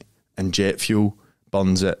Fahrenheit and jet fuel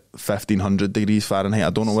burns at 1,500 degrees Fahrenheit. I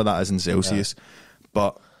don't know what that is in Celsius,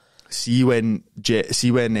 but see when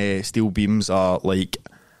steel beams are like,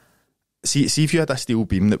 see if you had a steel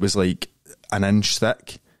beam that was like an inch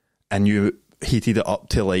thick and you heated it up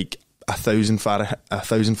to like 1,000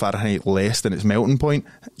 Fahrenheit less than its melting point,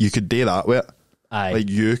 you could do that with it. Like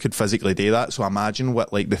you could physically do that. So imagine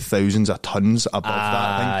what like the thousands of tons above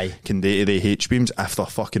that thing can do to the H beams if they're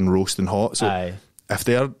fucking roasting hot. So if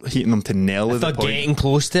they're heating them to nearly the point, they're getting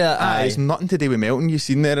close to it. It's nothing to do with melting. You've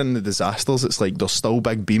seen there in the disasters, it's like there's still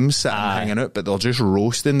big beams sitting hanging out, but they're just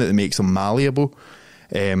roasting that makes them malleable.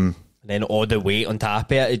 Then all the weight on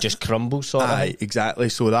top of it just crumbles, sort of. Exactly.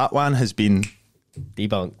 So that one has been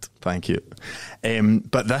Debunked. Thank you.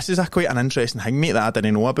 But this is quite an interesting thing, mate, that I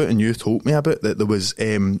didn't know about, and you told me about, that there was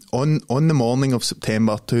on the morning of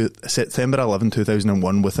September 11,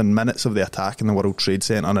 2001, within minutes of the attack in the World Trade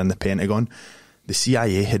Center and the Pentagon, the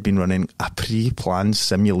CIA had been running a pre-planned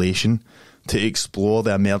simulation to explore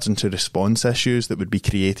the emergency response issues that would be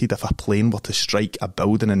created if a plane were to strike a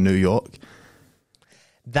building in New York.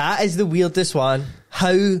 That is the weirdest one.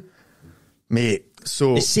 How, mate?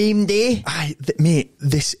 So the same day, mate.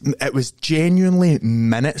 It was genuinely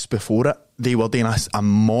minutes before it. They were doing a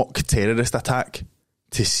mock terrorist attack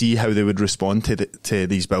to see how they would respond to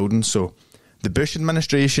these buildings. So the Bush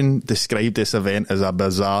administration described this event as a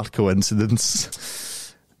bizarre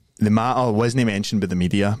coincidence. The matter wasn't mentioned by the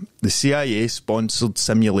media. The CIA-sponsored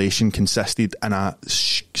simulation consisted in a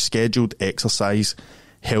scheduled exercise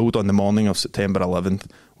held on the morning of September 11th,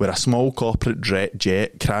 where a small corporate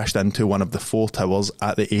jet crashed into one of the 4 towers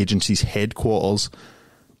at the agency's headquarters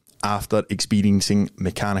after experiencing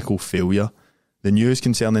mechanical failure. The news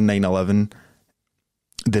concerning the 9/11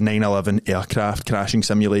 aircraft crashing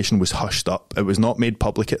simulation was hushed up. It was not made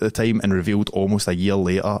public at the time and revealed almost a year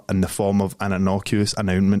later in the form of an innocuous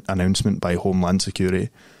announcement by Homeland Security.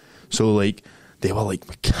 So, like, they were like,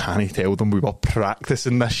 we can't tell them we were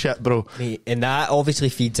practicing this shit, bro. Mate, and that obviously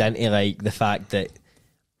feeds into, like, the fact that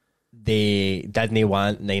they didn't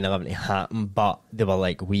want 9/11 to happen, but they were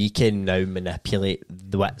like, we can now manipulate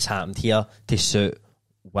what's happened here to suit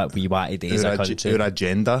what we want to do as a country. Our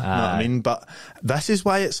agenda, you know what I mean? But this is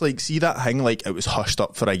why it's like, see that thing, like, it was hushed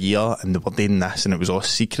up for a year and they were doing this and it was all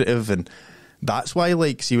secretive, and that's why,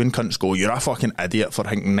 like, see when cunts go, you're a fucking idiot for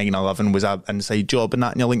thinking 9/11 was an inside job and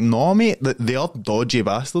that, and you're like, no, mate, they are dodgy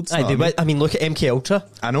bastards. I mean, look at MK Ultra.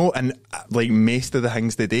 I know, and like most of the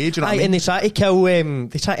things they did, do you know what I mean? And they try to kill,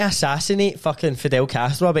 they try to assassinate fucking Fidel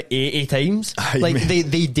Castro about 80 times. Like,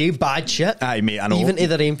 they do bad shit. Aye, mate, I know. Even to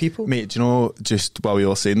their own people. Mate, do you know, just while we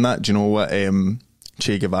were saying that, do you know what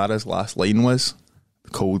Che Guevara's last line was?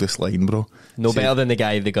 The coldest line, bro. No better than the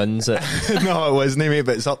guy with the guns. No, it wasn't, mate,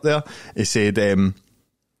 but it's up there. He said,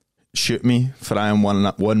 shoot me, for I am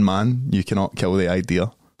one man, you cannot kill the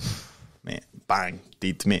idea. Mate, bang,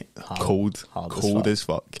 dead, mate. Cold as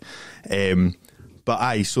fuck. But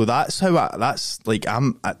aye, so that's how that's like,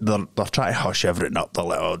 they're trying to hush everything up. They're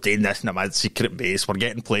like, oh, doing this in a mad secret base. We're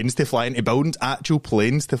getting planes to fly into buildings, actual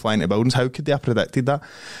planes to fly into buildings. How could they have predicted that?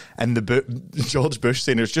 And George Bush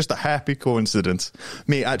saying it's just a happy coincidence.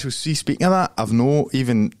 Mate, actually, see, speaking of that, I've no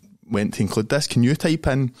even went to include this. Can you type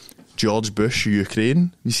in George Bush,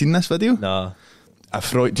 Ukraine? Have you seen this video? No.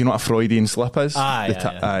 Do you know what a Freudian slip is?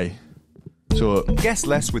 Aye. So, guest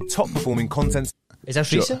less with top performing content. Is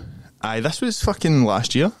that recent? Aye, this was fucking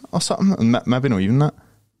last year or something, and maybe not even that.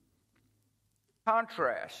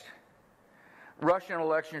 Contrast. Russian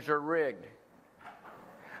elections are rigged.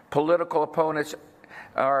 Political opponents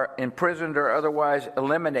are imprisoned or otherwise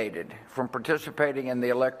eliminated from participating in the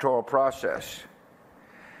electoral process.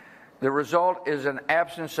 The result is an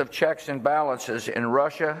absence of checks and balances in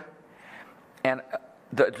Russia and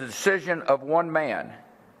the decision of one man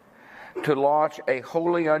to launch a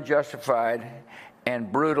wholly unjustified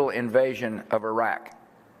and brutal invasion of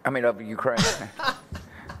of Ukraine.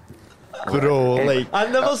 Bro, like,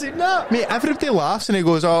 I've never seen that. Mate, everybody laughs and he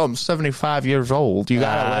goes, oh, I'm 75 years old. You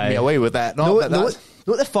gotta let me away with that. No, what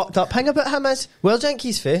the fucked up thing about him is, where do you think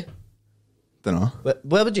he's fae? Don't know.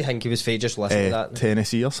 Where would you think he was fae? Just listen to that.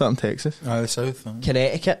 Tennessee or something, Texas. The south.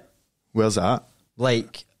 Connecticut. Where's that?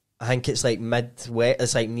 Like, I think it's like midwest.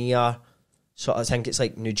 It's like near. I think it's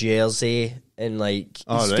like New Jersey and like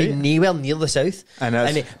he's nowhere near the south.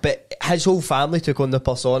 But his whole family took on the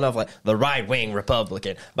persona of like the right wing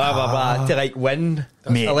Republican, blah blah blah, to like win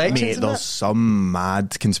elections. Mate, there's some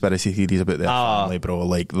mad conspiracy theories about their family, bro.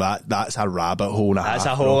 Like that's a rabbit hole. That's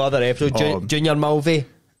a whole other episode. Junior Mulvey.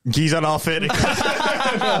 He's an offer.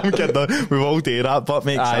 I'm kidding. We all do that, but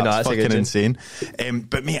mate, that's fucking insane.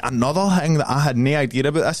 But mate, another thing that I had no idea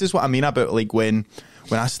about. This is what I mean about like when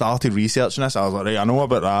I started researching this, I was like, hey, I know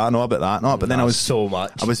about that, but then I was so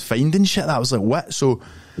much. I was finding shit that I was like, what? So,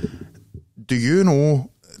 do you know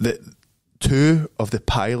that 2 of the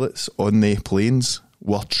pilots on the planes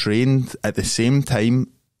were trained at the same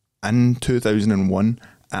time in 2001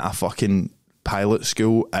 at a fucking pilot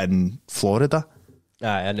school in Florida?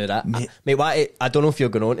 Aye, I knew that. Mate, what, I don't know if you're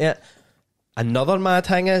going on to it. Another mad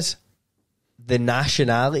thing is the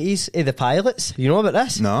nationalities of the pilots. You know about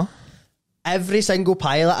this? No. Every single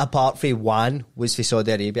pilot apart from one was for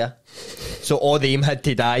Saudi Arabia. So all them had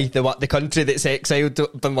to die. The country that's exiled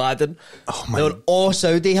Bin Laden. Oh my! They were all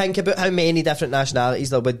Saudi. Think about how many different nationalities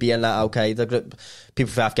there would be in that Al Qaeda group.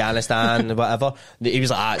 People from Afghanistan, whatever. He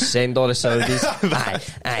was like, send all the Saudis.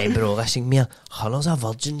 aye, bro, listen, me, hundreds of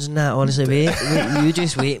virgins and that, honestly, wait, you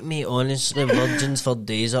just wait, mate, honestly, virgins for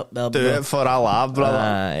days up there, bro. Do it for a laugh,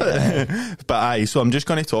 brother. But so I'm just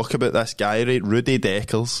going to talk about this guy, right? Rudy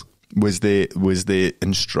Deckers was the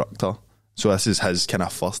instructor. So this is his kind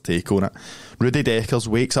of first take on it. Rudy Deckers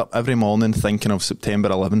wakes up every morning thinking of September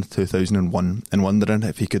 11th, 2001 and wondering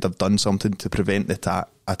if he could have done something to prevent the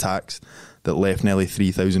attacks that left nearly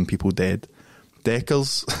 3,000 people dead.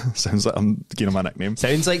 Deckers sounds like I'm giving him a nickname.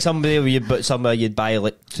 Sounds like somewhere you'd buy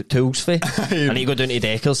like tools for, and you go down to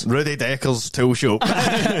Deckers. Rudy Deckers Tool Shop.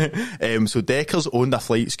 So Deckers owned a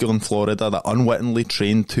flight school in Florida that unwittingly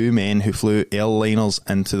trained two men who flew airliners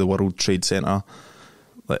into the World Trade Center.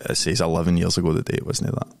 It says 11 years ago the date, wasn't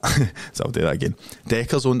it that? So I'll do that again.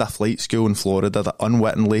 Deckers owned a flight school in Florida that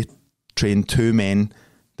unwittingly trained two men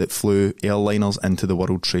that flew airliners into the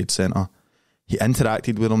World Trade Center. He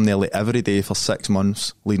interacted with them nearly every day for 6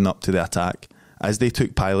 months leading up to the attack, as they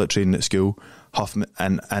took pilot training at school,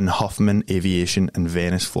 Huffman Aviation in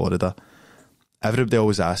Venice, Florida. Everybody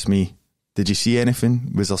always asks me, did you see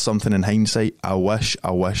anything? Was there something in hindsight? I wish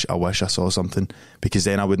I saw something, because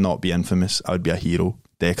then I would not be infamous. I would be a hero.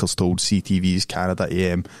 Deckers told CTV's Canada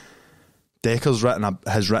AM. Deckers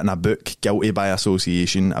has written a book, Guilty by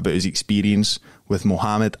Association, about his experience with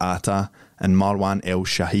Mohammed Atta and Marwan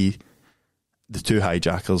El-Shahi, the two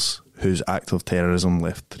hijackers whose act of terrorism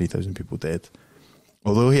left 3,000 people dead.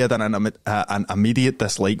 Although he had an immediate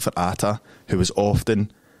dislike for Atta, who was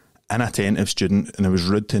often an inattentive student and who was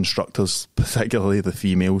rude to instructors, particularly the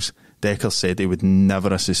females, Deckers said he would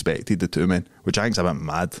never have suspected the two men, which I think is a bit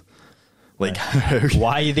mad. Like,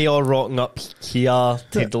 why are they all rocking up here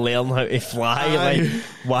to learn how to fly?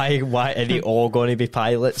 Like, why are they all going to be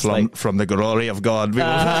pilots? From the glory of God.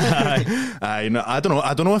 I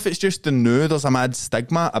don't know if it's just the new. There's a mad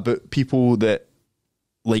stigma about people that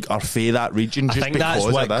like are fae that region. Just I think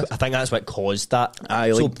that's what caused that.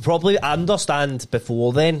 So probably I understand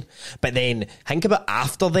before then, but then think about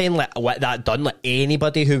after then, like what that done. Like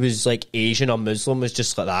anybody who was like Asian or Muslim was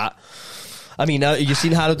just like that. I mean, you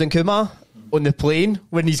seen Harold and Kumar on the plane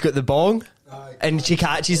when he's got the bong and she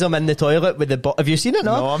catches him in the toilet with the bong. Have you seen it?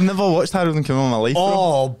 No, I've never watched Harold and Kumar in my life.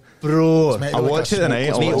 Oh, bro. I watch it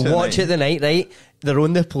tonight. Watch it tonight, right? They're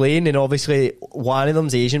on the plane and obviously one of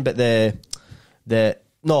them's Asian, but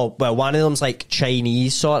one of them's like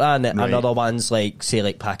Chinese sort of, and another one's like, say,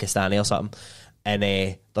 like Pakistani or something. And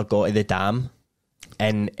they'll go to the dam.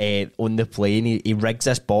 And on the plane, he rigs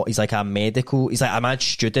this bot. He's like a mad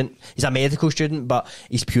student. He's a medical student, but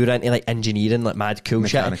he's pure into like engineering, like mad cool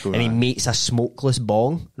shit. And he makes a smokeless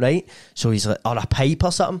bong, right? So he's like, or a pipe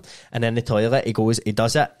or something. And in the toilet, he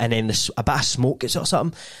does it, and then a bit of smoke gets out or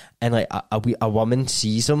something. And like a woman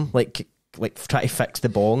sees him, like try to fix the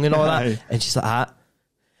bong and all that, and she's like,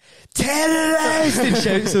 terrorist, and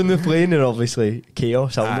shouts on the plane, and obviously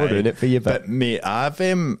chaos. I'll not ruin it for you, but mate, I've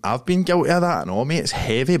been guilty of that. No, mate, it's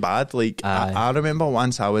heavy bad. Like I remember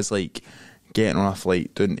once I was like getting on a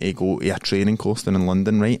flight to go to a training course in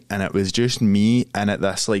London, right, and it was just me. And at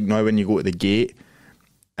this, like, now when you go to the gate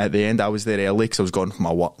at the end, I was there early because I was going for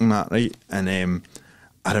my work and that, right, and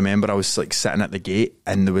I remember I was like sitting at the gate,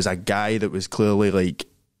 and there was a guy that was clearly like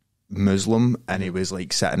Muslim, and he was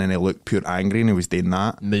like sitting and he looked pure angry and he was doing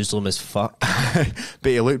that. Muslim as fuck. But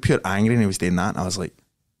he looked pure angry and he was doing that, and I was like,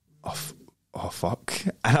 oh fuck.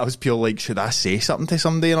 And I was pure like, should I say something to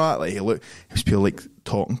somebody? And all that? Like, he was pure like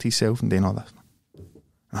talking to himself and doing all this.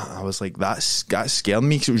 I was like, that scared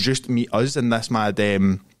me, because it was just us in this mad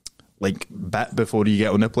like bit before you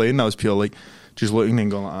get on the plane. I was pure like just looking and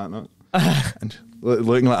going like that, and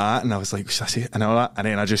looking like that, and I was like, should I say it? And all that, and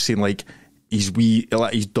then I just seen like his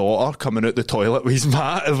daughter coming out the toilet with his with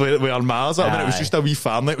her Mars up, and it was just a wee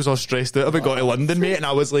family. It was all stressed out about going to London, mate, and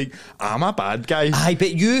I was like, I'm a bad guy. Aye, but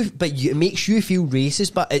it makes you feel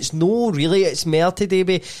racist, but it's no really. It's more today.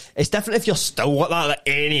 It's different if you're still like that, like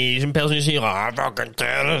any Asian person you see, like, fucking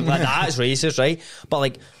terror, like that is racist, right? But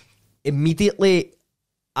like immediately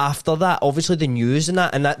after that, obviously the news and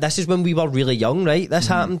that this is when we were really young, right? This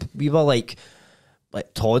happened. We were like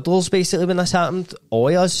toddlers basically when this happened, all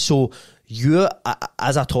of us. So you,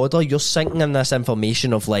 as a toddler, you're sinking in this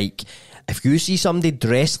information of like, if you see somebody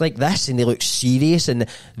dressed like this and they look serious and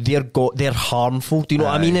they're harmful, do you know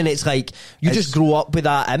what I mean? And it's like, you just grow up with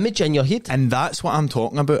that image in your head. And that's what I'm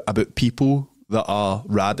talking about people that are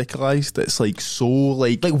radicalised. It's like so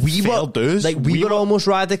like we fair were dues. like we were almost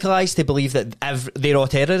radicalised to believe that they're all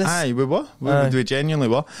terrorists. Aye, we were. We genuinely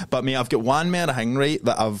were. But mate, I've got one more thing, right,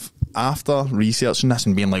 that I've, after researching this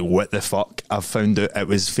and being like, what the fuck, I've found out it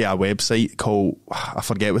was for a website called, I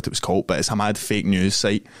forget what it was called, but it's a mad fake news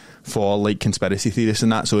site for like conspiracy theorists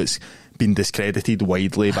and that, so it's been discredited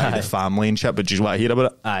widely by the family and shit. But do you want to hear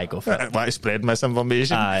about it? Aye, go for it. I want to spread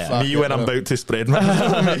misinformation. Aye. Me when I'm about to spread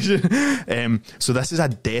misinformation. So this is a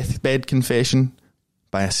deathbed confession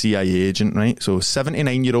by a CIA agent, right? So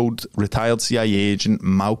 79-year-old retired CIA agent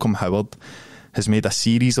Malcolm Howard has made a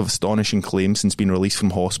series of astonishing claims since being released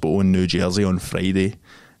from hospital in New Jersey on Friday,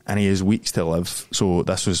 and he has weeks to live. So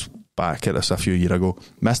this was back at this a few years ago.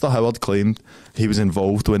 Mr. Howard claimed he was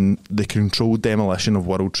involved in the controlled demolition of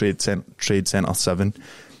World Trade Center 7,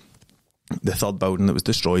 the third building that was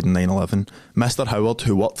destroyed in 9/11. Mr. Howard,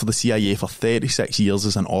 who worked for the CIA for 36 years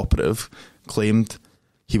as an operative, claimed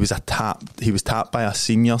he was tapped by a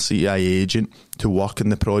senior CIA agent to work in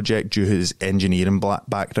the project due to his engineering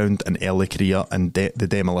background and early career in the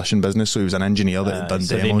demolition business. So he was an engineer that had done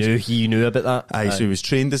so demos. He knew about that. Aye, so he was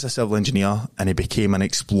trained as a civil engineer and he became an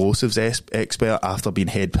explosives expert after being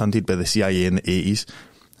headhunted by the CIA in the 80s.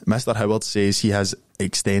 Mr. Howard says he has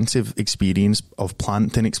extensive experience of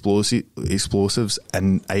planting explosives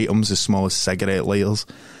in items as small as cigarette lighters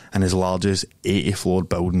and as large as 80-floored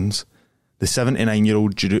buildings. The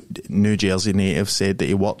 79-year-old New Jersey native said that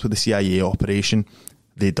he worked with the CIA operation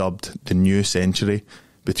they dubbed the New Century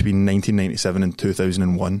between 1997 and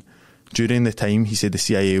 2001. During the time, he said the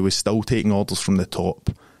CIA was still taking orders from the top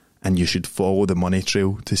and you should follow the money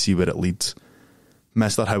trail to see where it leads.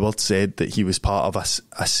 Mr. Howard said that he was part of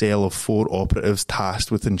a cell of 4 operatives tasked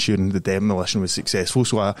with ensuring the demolition was successful.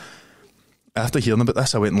 So after hearing about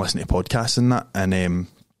this, I went and listened to podcasts and that, and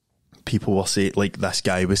people were saying, like, this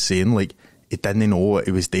guy was saying, like, he didn't know what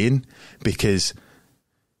he was doing because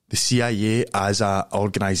the CIA as a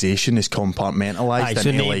organisation is compartmentalised. Aye,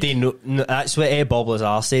 so they know, that's what Bob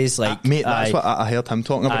Lazar says. Like, mate, that's what I heard him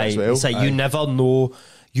talking about as well. It's like you never know.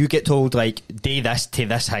 You get told, like, do this to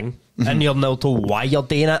this thing, and you're not told why you're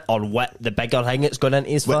doing it or what the bigger thing it's going into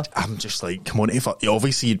is for. I'm just like, come on,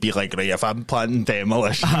 obviously you'd be like, right, if I'm planning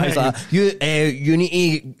demolition. You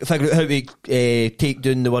need to figure out how to take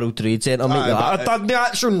down the World Trade Center, mate. I didn't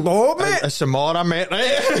actually know, mate. It's tomorrow, mate,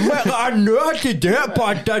 right? I knew how to do it, but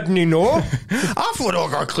I didn't know. I thought I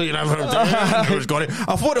got clean everything.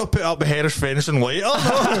 I thought I'd put up the Harris fencing later.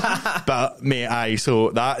 But, mate, so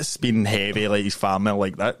that's been heavy, like his family,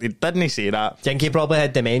 like that. Didn't he say that? Think he probably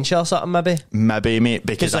had dementia or something, maybe? Maybe, mate,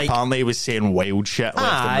 because apparently he was saying wild shit.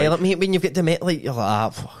 Like, when you've got dementia, like, you're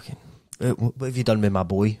like, fucking, what have you done with my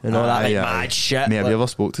boy? And all that, like, mad shit. Mate, have you ever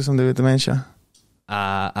spoke to somebody with dementia?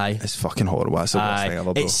 Aye. It's fucking horrible. That's the worst thing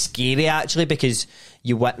ever, bro. It's scary, actually, because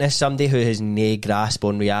you witness somebody who has no grasp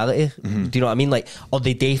on reality. Do you know what I mean? Like, or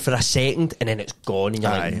they die for a second and then it's gone and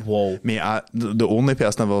you're like, whoa. Mate, the only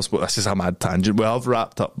person I've ever spoke, this is a mad tangent. Well, I've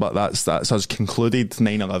wrapped up, but that's us concluded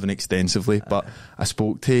 9/11 extensively. But I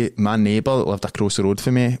spoke to my neighbour that lived across the road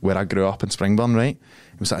from me where I grew up in Springburn, right?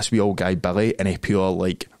 He was this wee old guy, Billy, and he pure,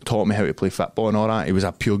 like, taught me how to play football and all that. He was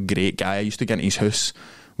a pure great guy. I used to get into his house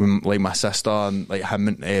with, like, my sister and, like, him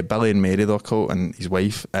and Billy and Mary, they're called, and his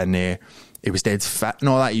wife, and he was dead fit and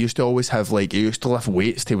all that. He used to always have, like, he used to lift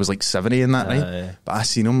weights till he was like 70 and that, right? But I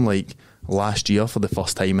seen him, like, last year for the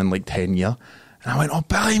first time in, like, 10 years. And I went, oh,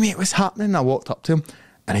 Billy, mate, what's happening? And I walked up to him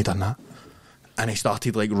and he done that. And he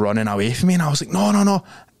started, like, running away from me. And I was like, no.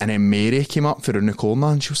 And then Mary came up for the corner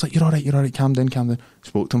and she was like, you're all right, calm down.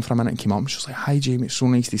 Spoke to him for a minute and came up and she was like, hi, Jamie, it's so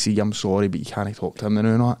nice to see you. I'm sorry, but you can't talk to him now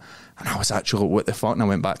and all that. And I was actually like, what the fuck? And I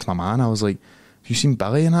went back to my man. I was like, have you seen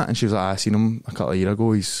Billy in that? And she was like, I seen him a couple of years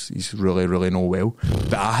ago. He's really, really not well.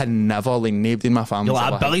 But I had never, like, nobody in my family. You're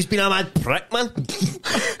like, Billy's been a mad prick, man.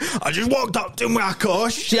 I just walked up to him with a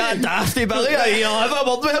cosh. See that dafty Billy? You'll have a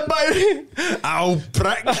word with him about it. Ow,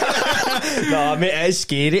 prick. No, mate, it is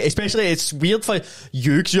scary. Especially, it's weird for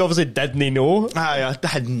you because you obviously didn't know. I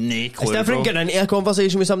had no clue. It's different getting into a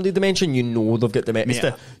conversation with somebody with dementia and you know they've got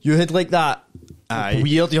dementia. You had, like, that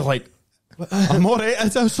weird, you're like, I'm alright,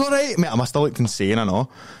 it's alright, mate. I must have looked insane, I know.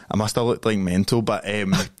 I must have looked like mental, but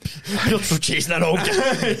you're chasing an old.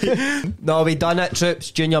 No, we done it, Troops.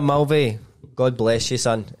 Junior Mulvey, God bless you,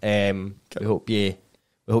 son. We hope you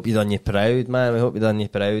done you proud, man. We hope you done you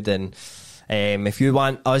proud. And if you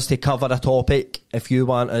want us to cover a topic, if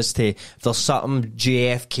there's something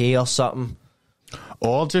JFK or something,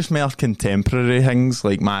 Or just more contemporary things,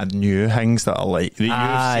 like mad new things that are like that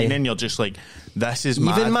Aye. you've seen and you're just like, this is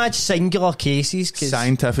mad. Even mad singular cases. 'Cause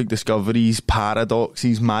Scientific discoveries,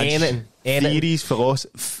 paradoxes, mad Anything. theories,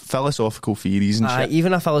 philosophical theories and shit.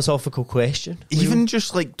 even a philosophical question. Even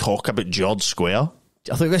just like talk about George Square.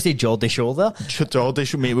 I thought you were going to say Geordie Shore there. Geordie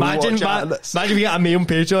Shore, mate. Imagine we get a me on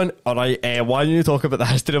Patreon. Alright, why don't you talk about the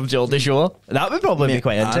history of Geordie Shore? That would probably be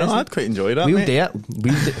quite interesting. I'd quite enjoy that. We'll mate. do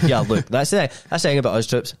it. Yeah, look, that's the thing about us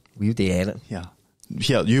troops. We'll do anything. Yeah.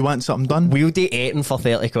 Here, you want something done? We'll do anything for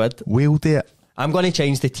 30 quid. We'll do it. I'm going to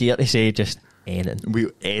change the tier to say just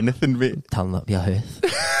anything. Anything, mate. Turn up your house.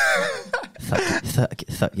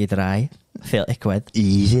 Thick you dry. 30 quid.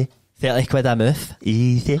 Easy. 30 quid a month.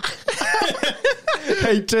 Easy.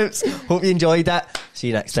 Right, troops. Hope you enjoyed that. See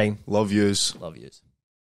you next time. Love yous. Love yous.